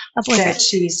boyfriend. That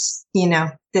she's,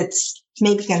 that's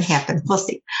maybe going to happen. We'll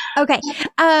see. Okay.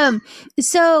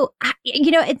 So,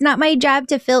 it's not my job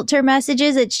to filter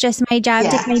messages. It's just my job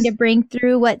to kind of bring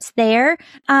through what's there.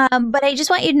 But I just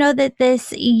want you to know that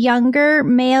this younger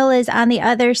male is on the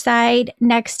other side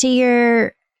next to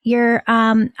your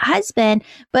husband,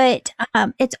 but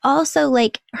it's also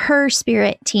like her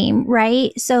spirit team,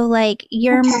 right? So like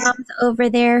your mom's over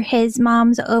there, his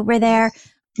mom's over there.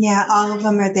 Yeah, all of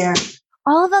them are there.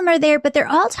 All of them are there, but they're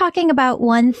all talking about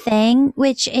one thing,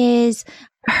 which is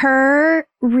her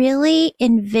really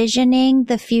envisioning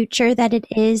the future that it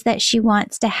is that she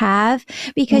wants to have,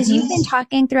 because you've been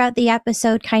talking throughout the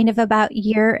episode kind of about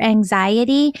your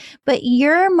anxiety, but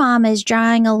your mom is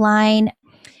drawing a line.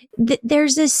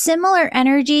 There's a similar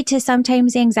energy to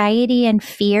sometimes anxiety and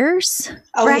fears.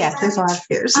 Oh, right? yeah, there's a lot of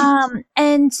fears.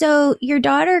 And so your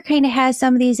daughter kind of has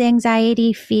some of these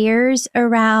anxiety fears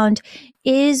around,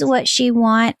 is what she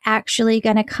wants actually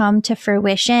going to come to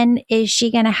fruition? Is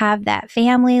she going to have that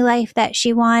family life that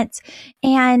she wants?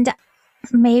 And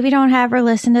maybe don't have her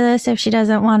listen to this if she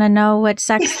doesn't want to know what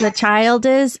sex the child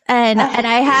is. And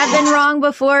I have been wrong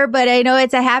before, but I know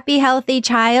it's a happy, healthy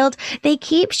child. They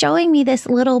keep showing me this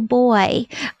little boy.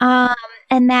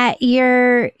 And that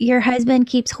your husband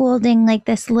keeps holding like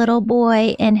this little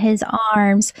boy in his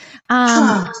arms.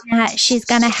 That she's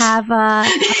going to have a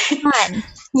son.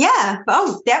 Yeah.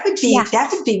 Oh, that would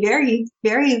be very,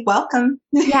 very welcome.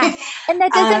 Yeah. And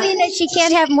that doesn't mean that she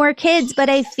can't have more kids, but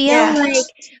I feel like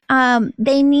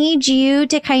they need you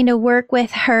to kind of work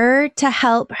with her to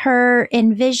help her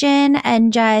envision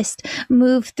and just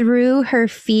move through her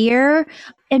fear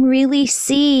and really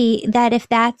see that if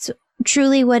that's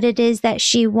truly what it is that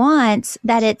she wants,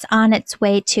 that it's on its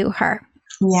way to her.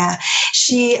 Yeah.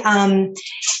 She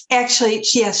actually,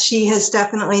 yes, she has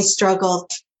definitely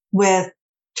struggled with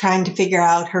trying to figure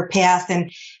out her path. And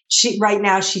right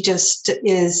now she just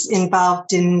is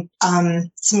involved in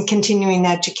some continuing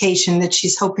education that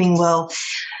she's hoping will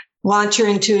launch her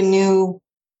into a new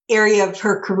area of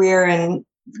her career and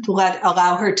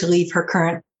allow her to leave her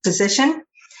current position.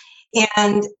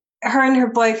 And her and her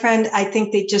boyfriend, I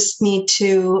think they just need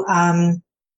to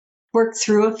work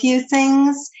through a few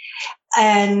things.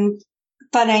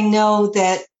 But I know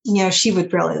that, she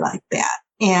would really like that.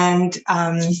 And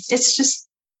it's just,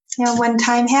 when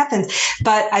time happens.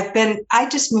 But I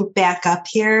just moved back up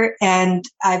here, and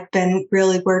I've been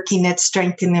really working at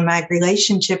strengthening my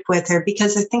relationship with her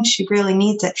because I think she really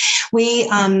needs it.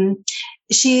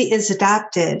 She is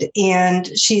adopted, and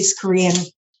she's Korean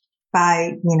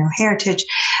by, heritage.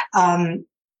 And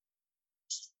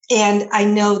I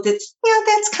know that,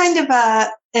 that's kind of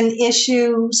an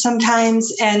issue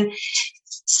sometimes. And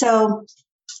so,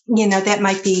 that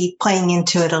might be playing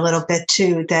into it a little bit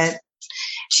too, that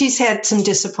she's had some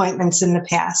disappointments in the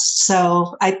past.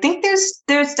 So I think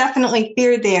there's definitely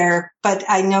fear there, but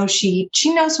I know she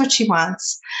knows what she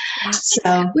wants.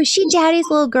 So was she daddy's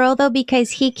little girl though?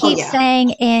 Because he keeps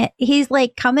saying it, he's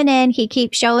like coming in, he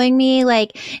keeps showing me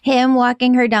like him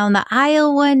walking her down the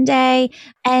aisle one day,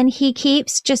 and he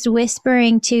keeps just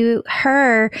whispering to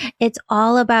her, it's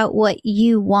all about what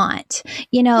you want.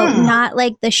 You know, not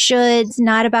like the shoulds,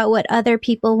 not about what other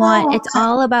people want. It's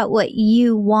all about what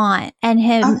you want. And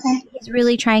he's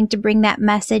really trying to bring that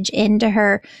message into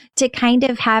her to kind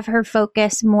of have her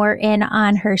focus more in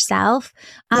on herself.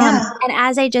 And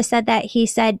as I just said that, he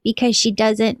said, because she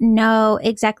doesn't know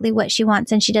exactly what she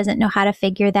wants and she doesn't know how to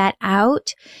figure that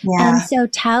out. And so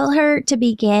tell her to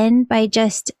begin by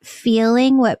just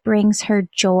feeling what brings her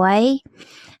joy.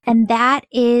 And that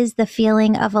is the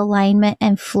feeling of alignment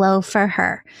and flow for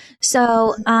her.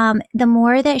 So the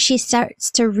more that she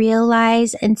starts to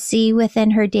realize and see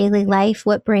within her daily life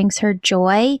what brings her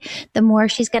joy, the more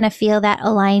she's going to feel that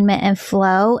alignment and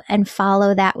flow and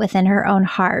follow that within her own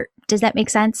heart. Does that make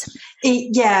sense?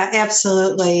 Yeah,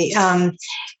 absolutely.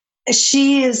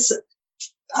 She is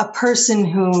a person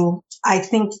who I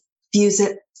think views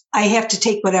it, I have to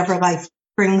take whatever life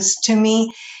brings to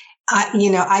me.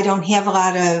 I don't have a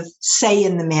lot of say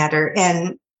in the matter.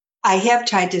 And I have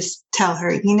tried to tell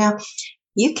her,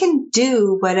 you can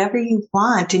do whatever you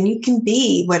want and you can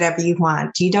be whatever you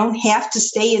want. You don't have to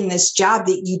stay in this job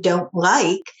that you don't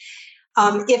like.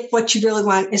 If what you really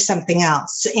want is something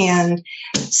else. And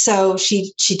so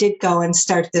she did go and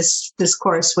start this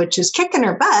course, which is kicking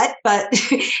her butt, but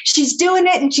she's doing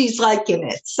it and she's liking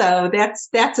it. So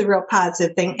that's a real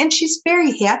positive thing. And she's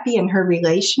very happy in her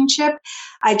relationship.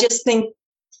 I just think,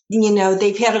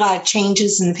 they've had a lot of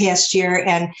changes in the past year,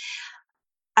 and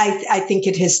I think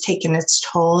it has taken its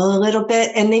toll a little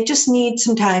bit, and they just need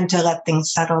some time to let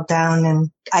things settle down. And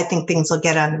I think things will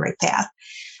get on the right path.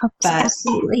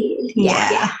 Absolutely.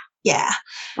 Yeah.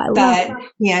 But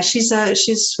yeah, she's a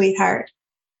sweetheart.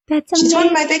 That's amazing. She's one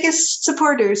of my biggest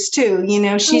supporters too.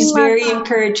 She's very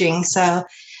encouraging. So,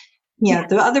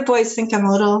 the other boys think I'm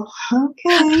a little,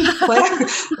 okay,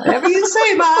 whatever you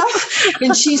say, Mom.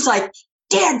 And she's like,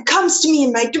 Dad comes to me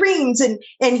in my dreams and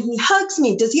he hugs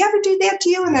me. Does he ever do that to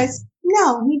you? And I said,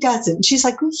 no, he doesn't. She's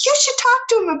like, well, you should talk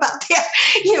to him about that.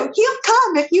 He'll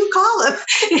come if you call him.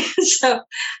 So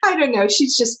I don't know.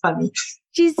 She's just funny.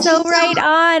 She's so right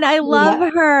on. I love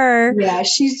her. Yeah,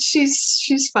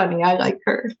 she's funny. I like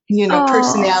her,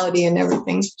 personality and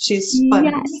everything. She's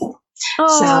funny. Yes.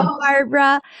 Oh,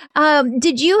 Barbara.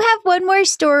 Did you have one more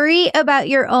story about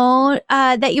your own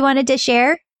that you wanted to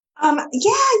share?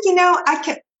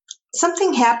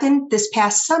 Something happened this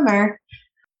past summer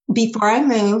before I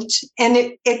moved, and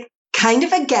it kind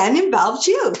of again involved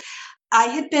you. I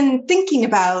had been thinking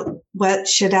about what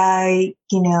should I,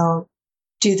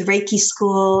 do the Reiki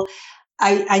school.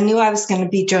 I knew I was going to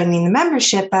be joining the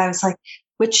membership, but I was like,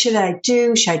 what should I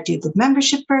do? Should I do the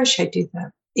membership first? Should I do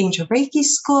the Angel Reiki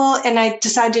school? And I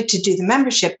decided to do the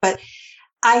membership, but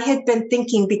I had been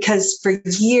thinking, because for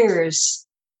years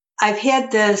I've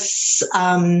had this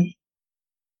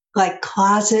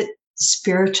closet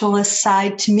spiritualist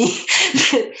side to me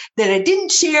that I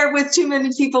didn't share with too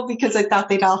many people because I thought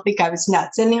they'd all think I was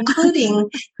nuts, and including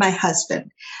my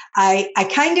husband. I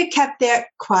kind of kept that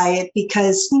quiet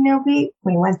because, we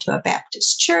went to a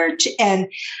Baptist church, and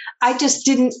I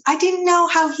didn't know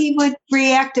how he would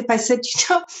react if I said,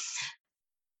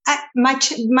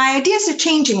 my ideas are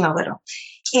changing a little.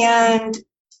 And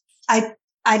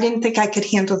I didn't think I could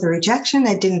handle the rejection.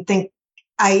 I didn't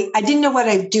know what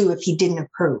I'd do if he didn't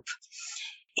approve.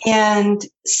 And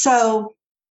so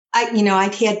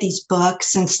I'd had these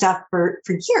books and stuff for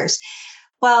years.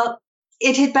 Well,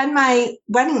 it had been my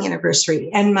wedding anniversary,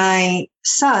 and my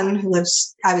son,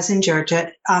 I was in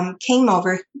Georgia, came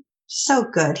over. So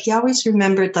good. He always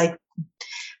remembered the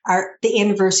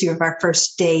anniversary of our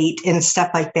first date and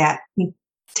stuff like that. He'd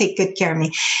take good care of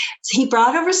me. So he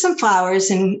brought over some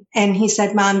flowers and he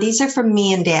said, Mom, these are from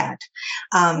me and Dad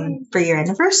for your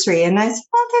anniversary. And I said,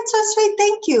 oh, that's so sweet.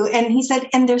 Thank you. And he said,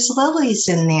 and there's lilies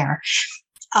in there.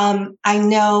 I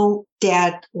know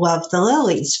Dad loved the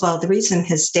lilies. Well, the reason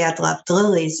his dad loved the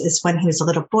lilies is when he was a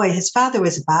little boy, his father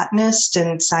was a botanist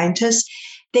and scientist.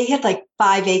 They had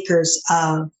 5 acres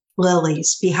of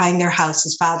lilies behind their house.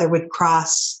 His father would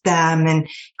cross them and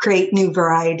create new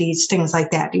varieties, things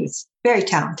like that. He was very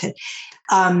talented.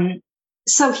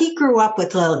 So he grew up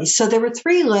with lilies. So there were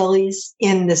 3 lilies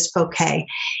in this bouquet,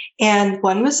 and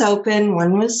one was open,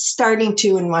 one was starting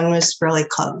to, and one was really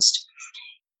closed.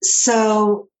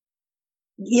 So,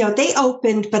 they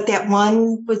opened, but that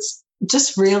one was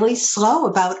just really slow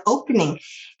about opening.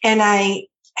 And I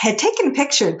had taken a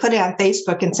picture and put it on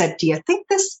Facebook and said, do you think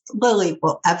this lily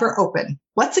will ever open?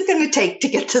 What's it going to take to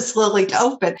get this lily to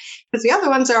open? Because the other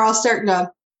ones are all starting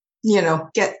to,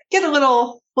 get a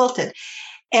little wilted.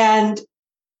 And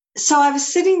so I was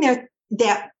sitting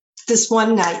there this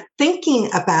one night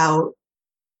thinking about,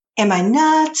 am I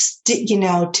nuts,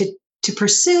 to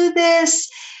pursue this?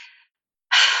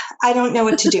 I don't know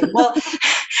what to do. Well,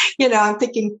 I'm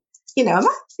thinking, am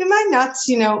I nuts,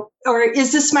 or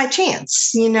is this my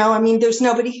chance? There's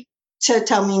nobody to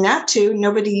tell me not to.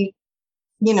 Nobody,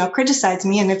 criticize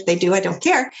me. And if they do, I don't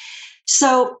care.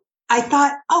 So I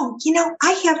thought,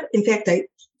 I have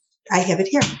it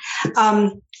here.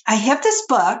 I have this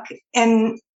book,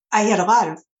 and I had a lot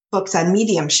of books on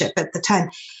mediumship at the time.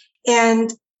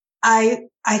 And I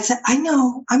said, I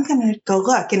know, I'm going to go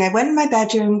look. And I went in my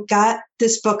bedroom, got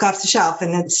this book off the shelf,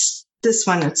 and it's this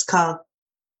one. It's called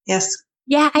Ask.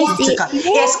 Yeah, I see.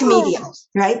 Ask a Medium,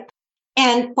 right?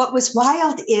 And what was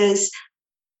wild is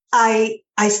I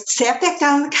sat back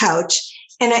down on the couch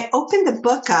and I opened the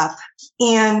book up,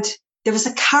 and there was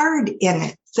a card in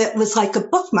it that was like a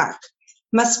bookmark.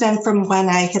 Must have been from when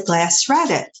I had last read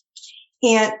it,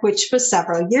 and which was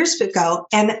several years ago.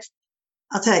 And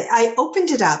I'll tell you, I opened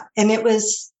it up, and it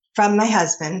was from my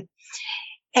husband,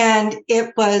 and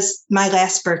it was my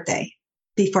last birthday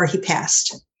before he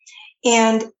passed.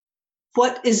 And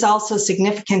what is also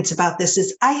significant about this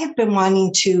is I have been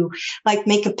wanting to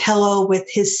make a pillow with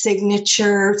his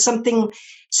signature, something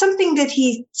that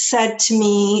he said to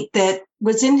me that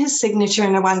was in his signature,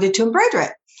 and I wanted to embroider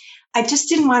it. I just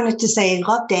didn't want it to say,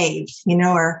 love Dave,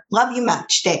 or love you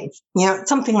much, Dave,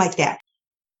 something like that.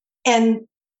 And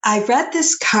I read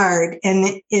this card,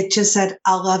 and it just said,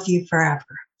 I'll love you forever.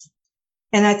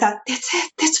 And I thought, that's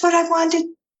it. That's what I wanted.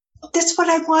 That's what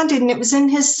I wanted. And it was in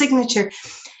his signature.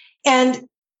 And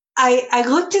I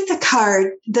looked at the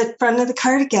card, the front of the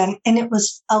card again, and it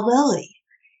was a lily.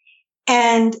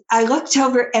 And I looked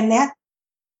over, and that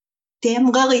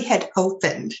damn lily had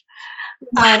opened.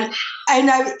 And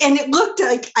it looked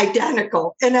like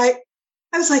identical. And I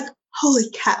was like, holy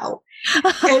cow.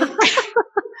 And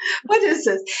what is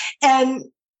this? And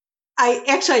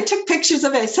I took pictures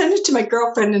of it. I sent it to my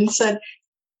girlfriend and said,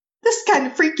 this is kind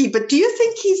of freaky, but do you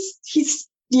think he's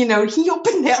he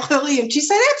opened that lily? And she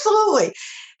said, absolutely.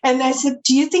 And I said,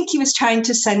 do you think he was trying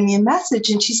to send me a message?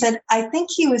 And she said, I think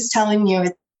he was telling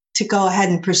you to go ahead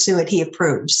and pursue it. He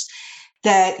approves,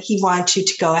 that he wants you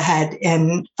to go ahead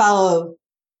and follow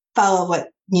what,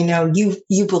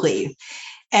 you believe.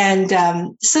 And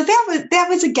so that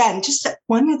was again, just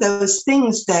one of those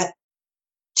things that,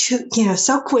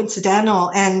 so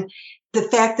coincidental. And the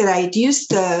fact that I had used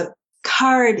the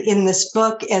card in this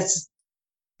book as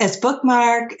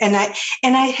bookmark, and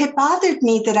it had bothered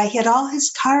me that I had all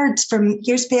his cards from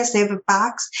years past. I have a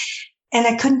box, and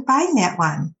I couldn't find that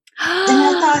one. And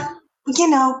I thought,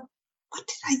 what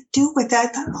did I do with that? I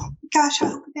thought, oh my gosh, I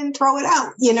hope I didn't throw it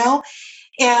out,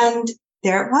 and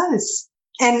there it was.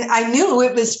 And I knew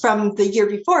it was from the year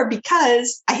before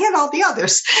because I had all the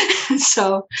others.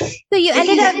 So you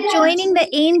ended up joining the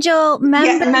Angel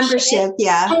membership.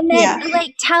 Yeah. And then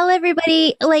tell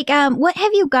everybody, what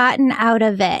have you gotten out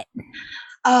of it?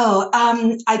 Oh,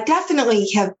 I definitely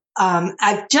have.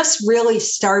 I've just really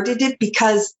started it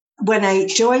because when I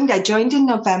joined in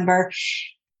November.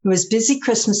 It was busy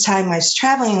Christmas time. I was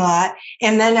traveling a lot.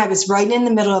 And then I was right in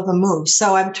the middle of a move.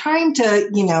 So I'm trying to,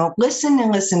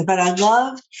 listen, but I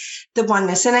love the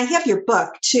oneness. And I have your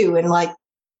book too. And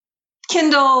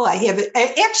Kindle, I have it.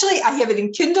 I have it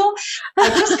in Kindle. I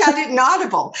just got it in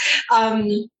Audible.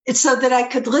 So that I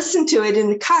could listen to it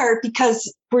in the car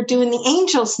because we're doing the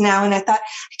angels now. And I thought,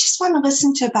 I just want to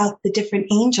listen to about the different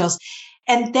angels.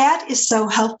 And that is so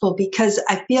helpful because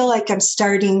I feel like I'm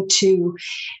starting to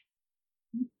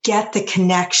get the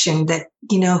connection that,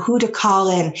 who to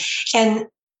call in. And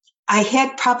I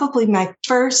had probably my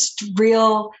first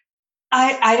real,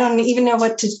 I don't even know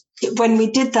when we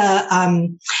did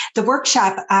the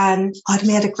workshop on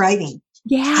automatic writing.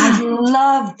 Yeah. I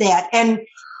loved that. And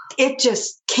it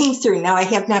just came through. Now I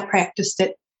have not practiced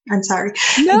it. I'm sorry.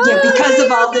 No, because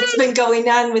of all that's been going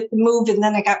on with the move. And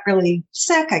then I got really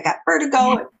sick. I got vertigo.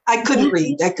 Yeah. I couldn't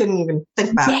read. I couldn't even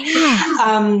think about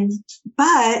it.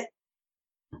 But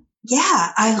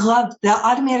yeah, I loved the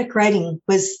automatic writing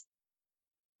was,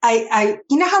 I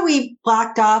how we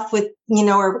blocked off with,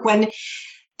 or when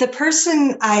the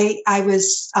person I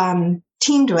was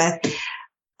teamed with,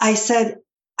 I said,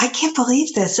 I can't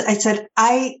believe this. I said,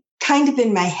 I kind of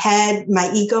in my head, my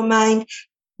ego mind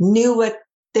knew what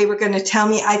they were going to tell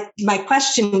me. My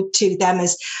question to them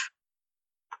is,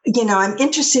 I'm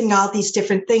interested in all these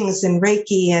different things in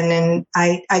Reiki, and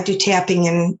I do tapping,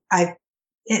 and I've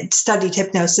studied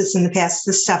hypnosis in the past,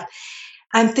 this stuff.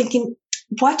 I'm thinking,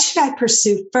 what should I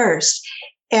pursue first?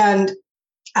 And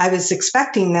I was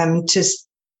expecting them to,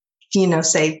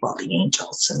 say, well, the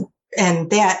angels and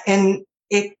that. And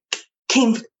it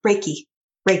came Reiki,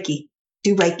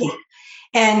 do Reiki.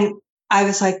 And I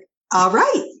was like, all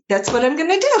right, that's what I'm going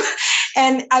to do.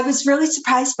 And I was really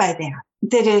surprised by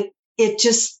that it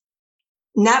just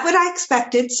not what I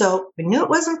expected. So I knew it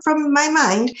wasn't from my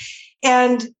mind,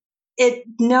 and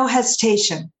no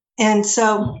hesitation. And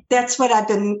so that's what I've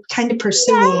been kind of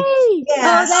pursuing. Yay!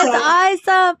 Yeah, that's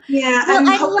awesome. Yeah, well,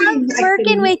 I love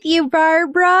working with you,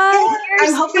 Barbara. Yeah,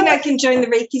 I'm hoping I can join the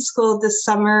Reiki school this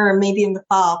summer or maybe in the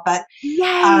fall. But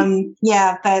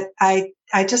but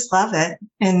I just love it,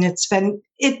 and it's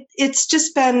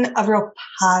just been a real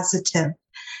positive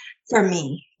for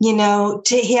me.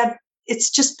 To have.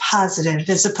 It's just positive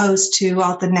as opposed to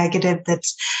all the negative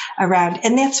that's around.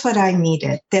 And that's what I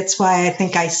needed. That's why I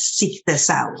think I seek this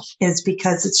out, is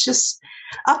because it's just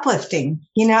uplifting.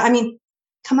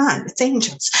 Come on, it's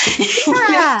angels.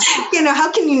 Yeah.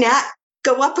 How can you not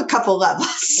go up a couple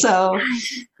levels? So,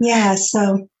 yeah.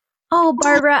 So. Oh,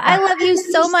 Barbara, I love you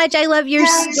so much. I love your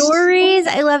stories.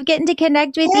 I love getting to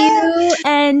connect with you.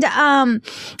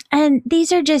 And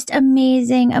these are just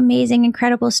amazing,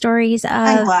 incredible stories.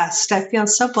 I'm blessed. I feel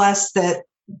so blessed that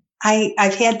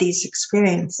I've had these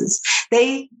experiences.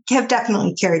 They have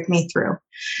definitely carried me through.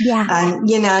 Yeah.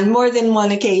 On more than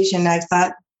one occasion, I've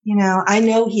thought, I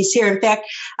know he's here. In fact,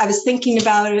 I was thinking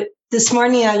about it this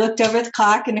morning. I looked over the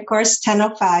clock, and of course,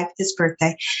 10:05, his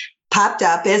birthday popped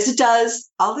up, as it does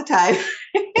all the time.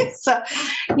 So,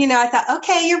 I thought,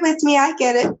 okay, you're with me. I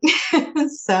get it.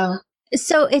 So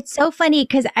it's so funny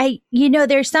because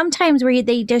there's sometimes where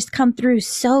they just come through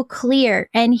so clear.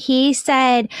 And he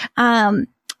said,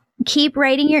 keep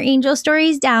writing your angel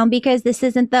stories down, because this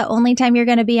isn't the only time you're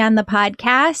going to be on the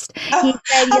podcast. He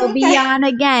said you'll be on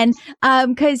again,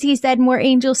 because he said more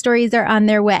angel stories are on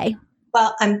their way.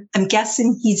 Well, I'm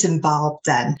guessing he's involved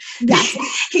then. Yes.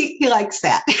 he likes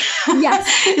that. Yes.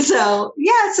 So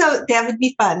that would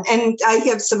be fun. And I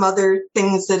have some other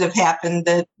things that have happened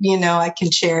that, I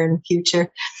can share in the future.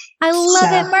 I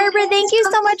love it, Barbara. Thank you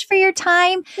so much for your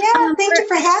time. Yeah, thank you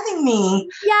for having me.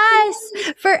 Yes.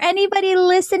 For anybody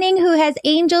listening who has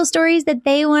angel stories that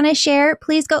they want to share,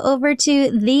 please go over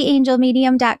to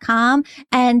theangelmedium.com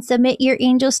and submit your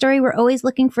angel story. We're always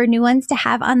looking for new ones to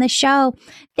have on the show.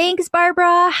 Thanks,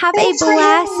 Barbara. Have a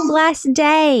blessed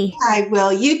day. I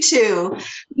will. You too.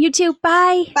 You too.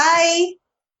 Bye. Bye.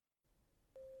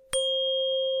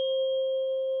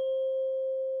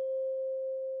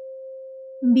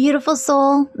 Beautiful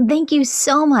soul, thank you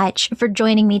so much for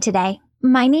joining me today.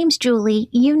 My name's Julie.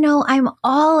 I'm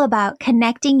all about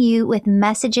connecting you with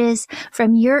messages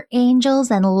from your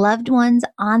angels and loved ones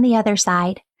on the other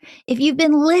side. If you've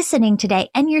been listening today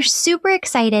and you're super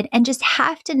excited and just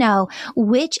have to know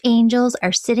which angels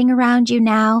are sitting around you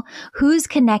now, who's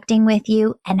connecting with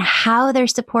you, and how they're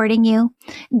supporting you,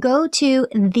 go to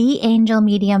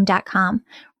theangelmedium.com.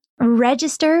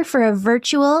 Register for a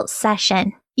virtual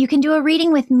session. You can do a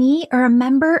reading with me or a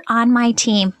member on my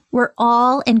team. We're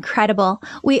all incredible.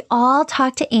 We all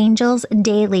talk to angels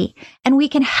daily, and we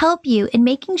can help you in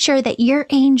making sure that your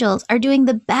angels are doing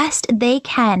the best they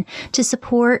can to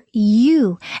support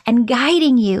you and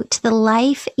guiding you to the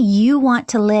life you want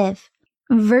to live.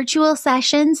 Virtual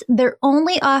sessions, they're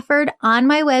only offered on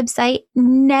my website,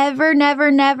 never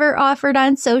offered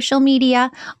on social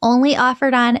media, only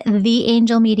offered on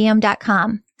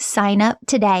theangelmedium.com. Sign up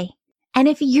today. And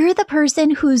if you're the person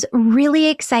who's really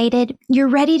excited, you're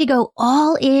ready to go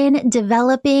all in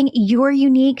developing your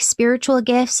unique spiritual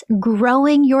gifts,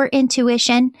 growing your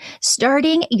intuition,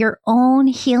 starting your own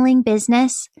healing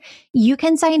business, you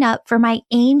can sign up for my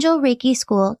Angel Reiki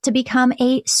School to become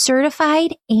a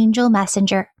certified angel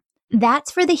messenger.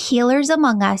 That's for the healers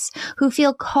among us who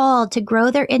feel called to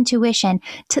grow their intuition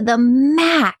to the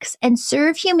max and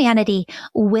serve humanity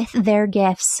with their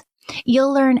gifts.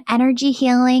 You'll learn energy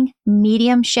healing,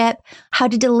 mediumship, how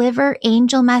to deliver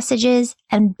angel messages,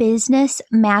 and business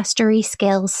mastery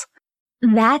skills.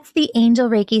 That's the Angel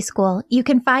Reiki School. You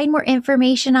can find more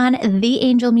information on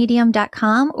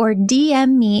theangelmedium.com or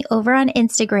DM me over on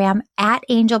Instagram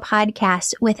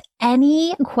 @angelpodcast with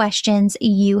any questions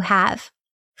you have.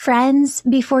 Friends,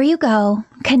 before you go,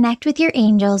 connect with your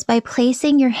angels by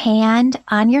placing your hand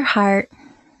on your heart,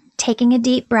 taking a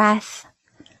deep breath.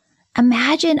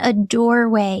 Imagine a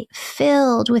doorway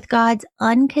filled with God's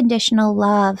unconditional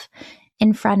love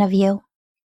in front of you.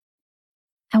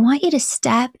 I want you to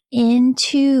step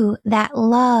into that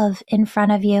love in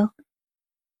front of you.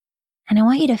 And I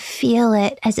want you to feel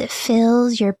it as it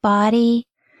fills your body,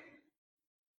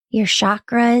 your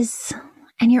chakras,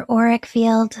 and your auric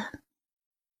field.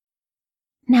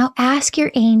 Now ask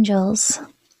your angels,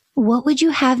 what would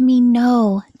you have me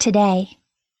know today?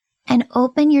 And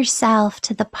open yourself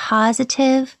to the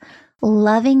positive,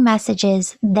 loving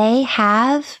messages they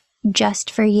have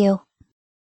just for you.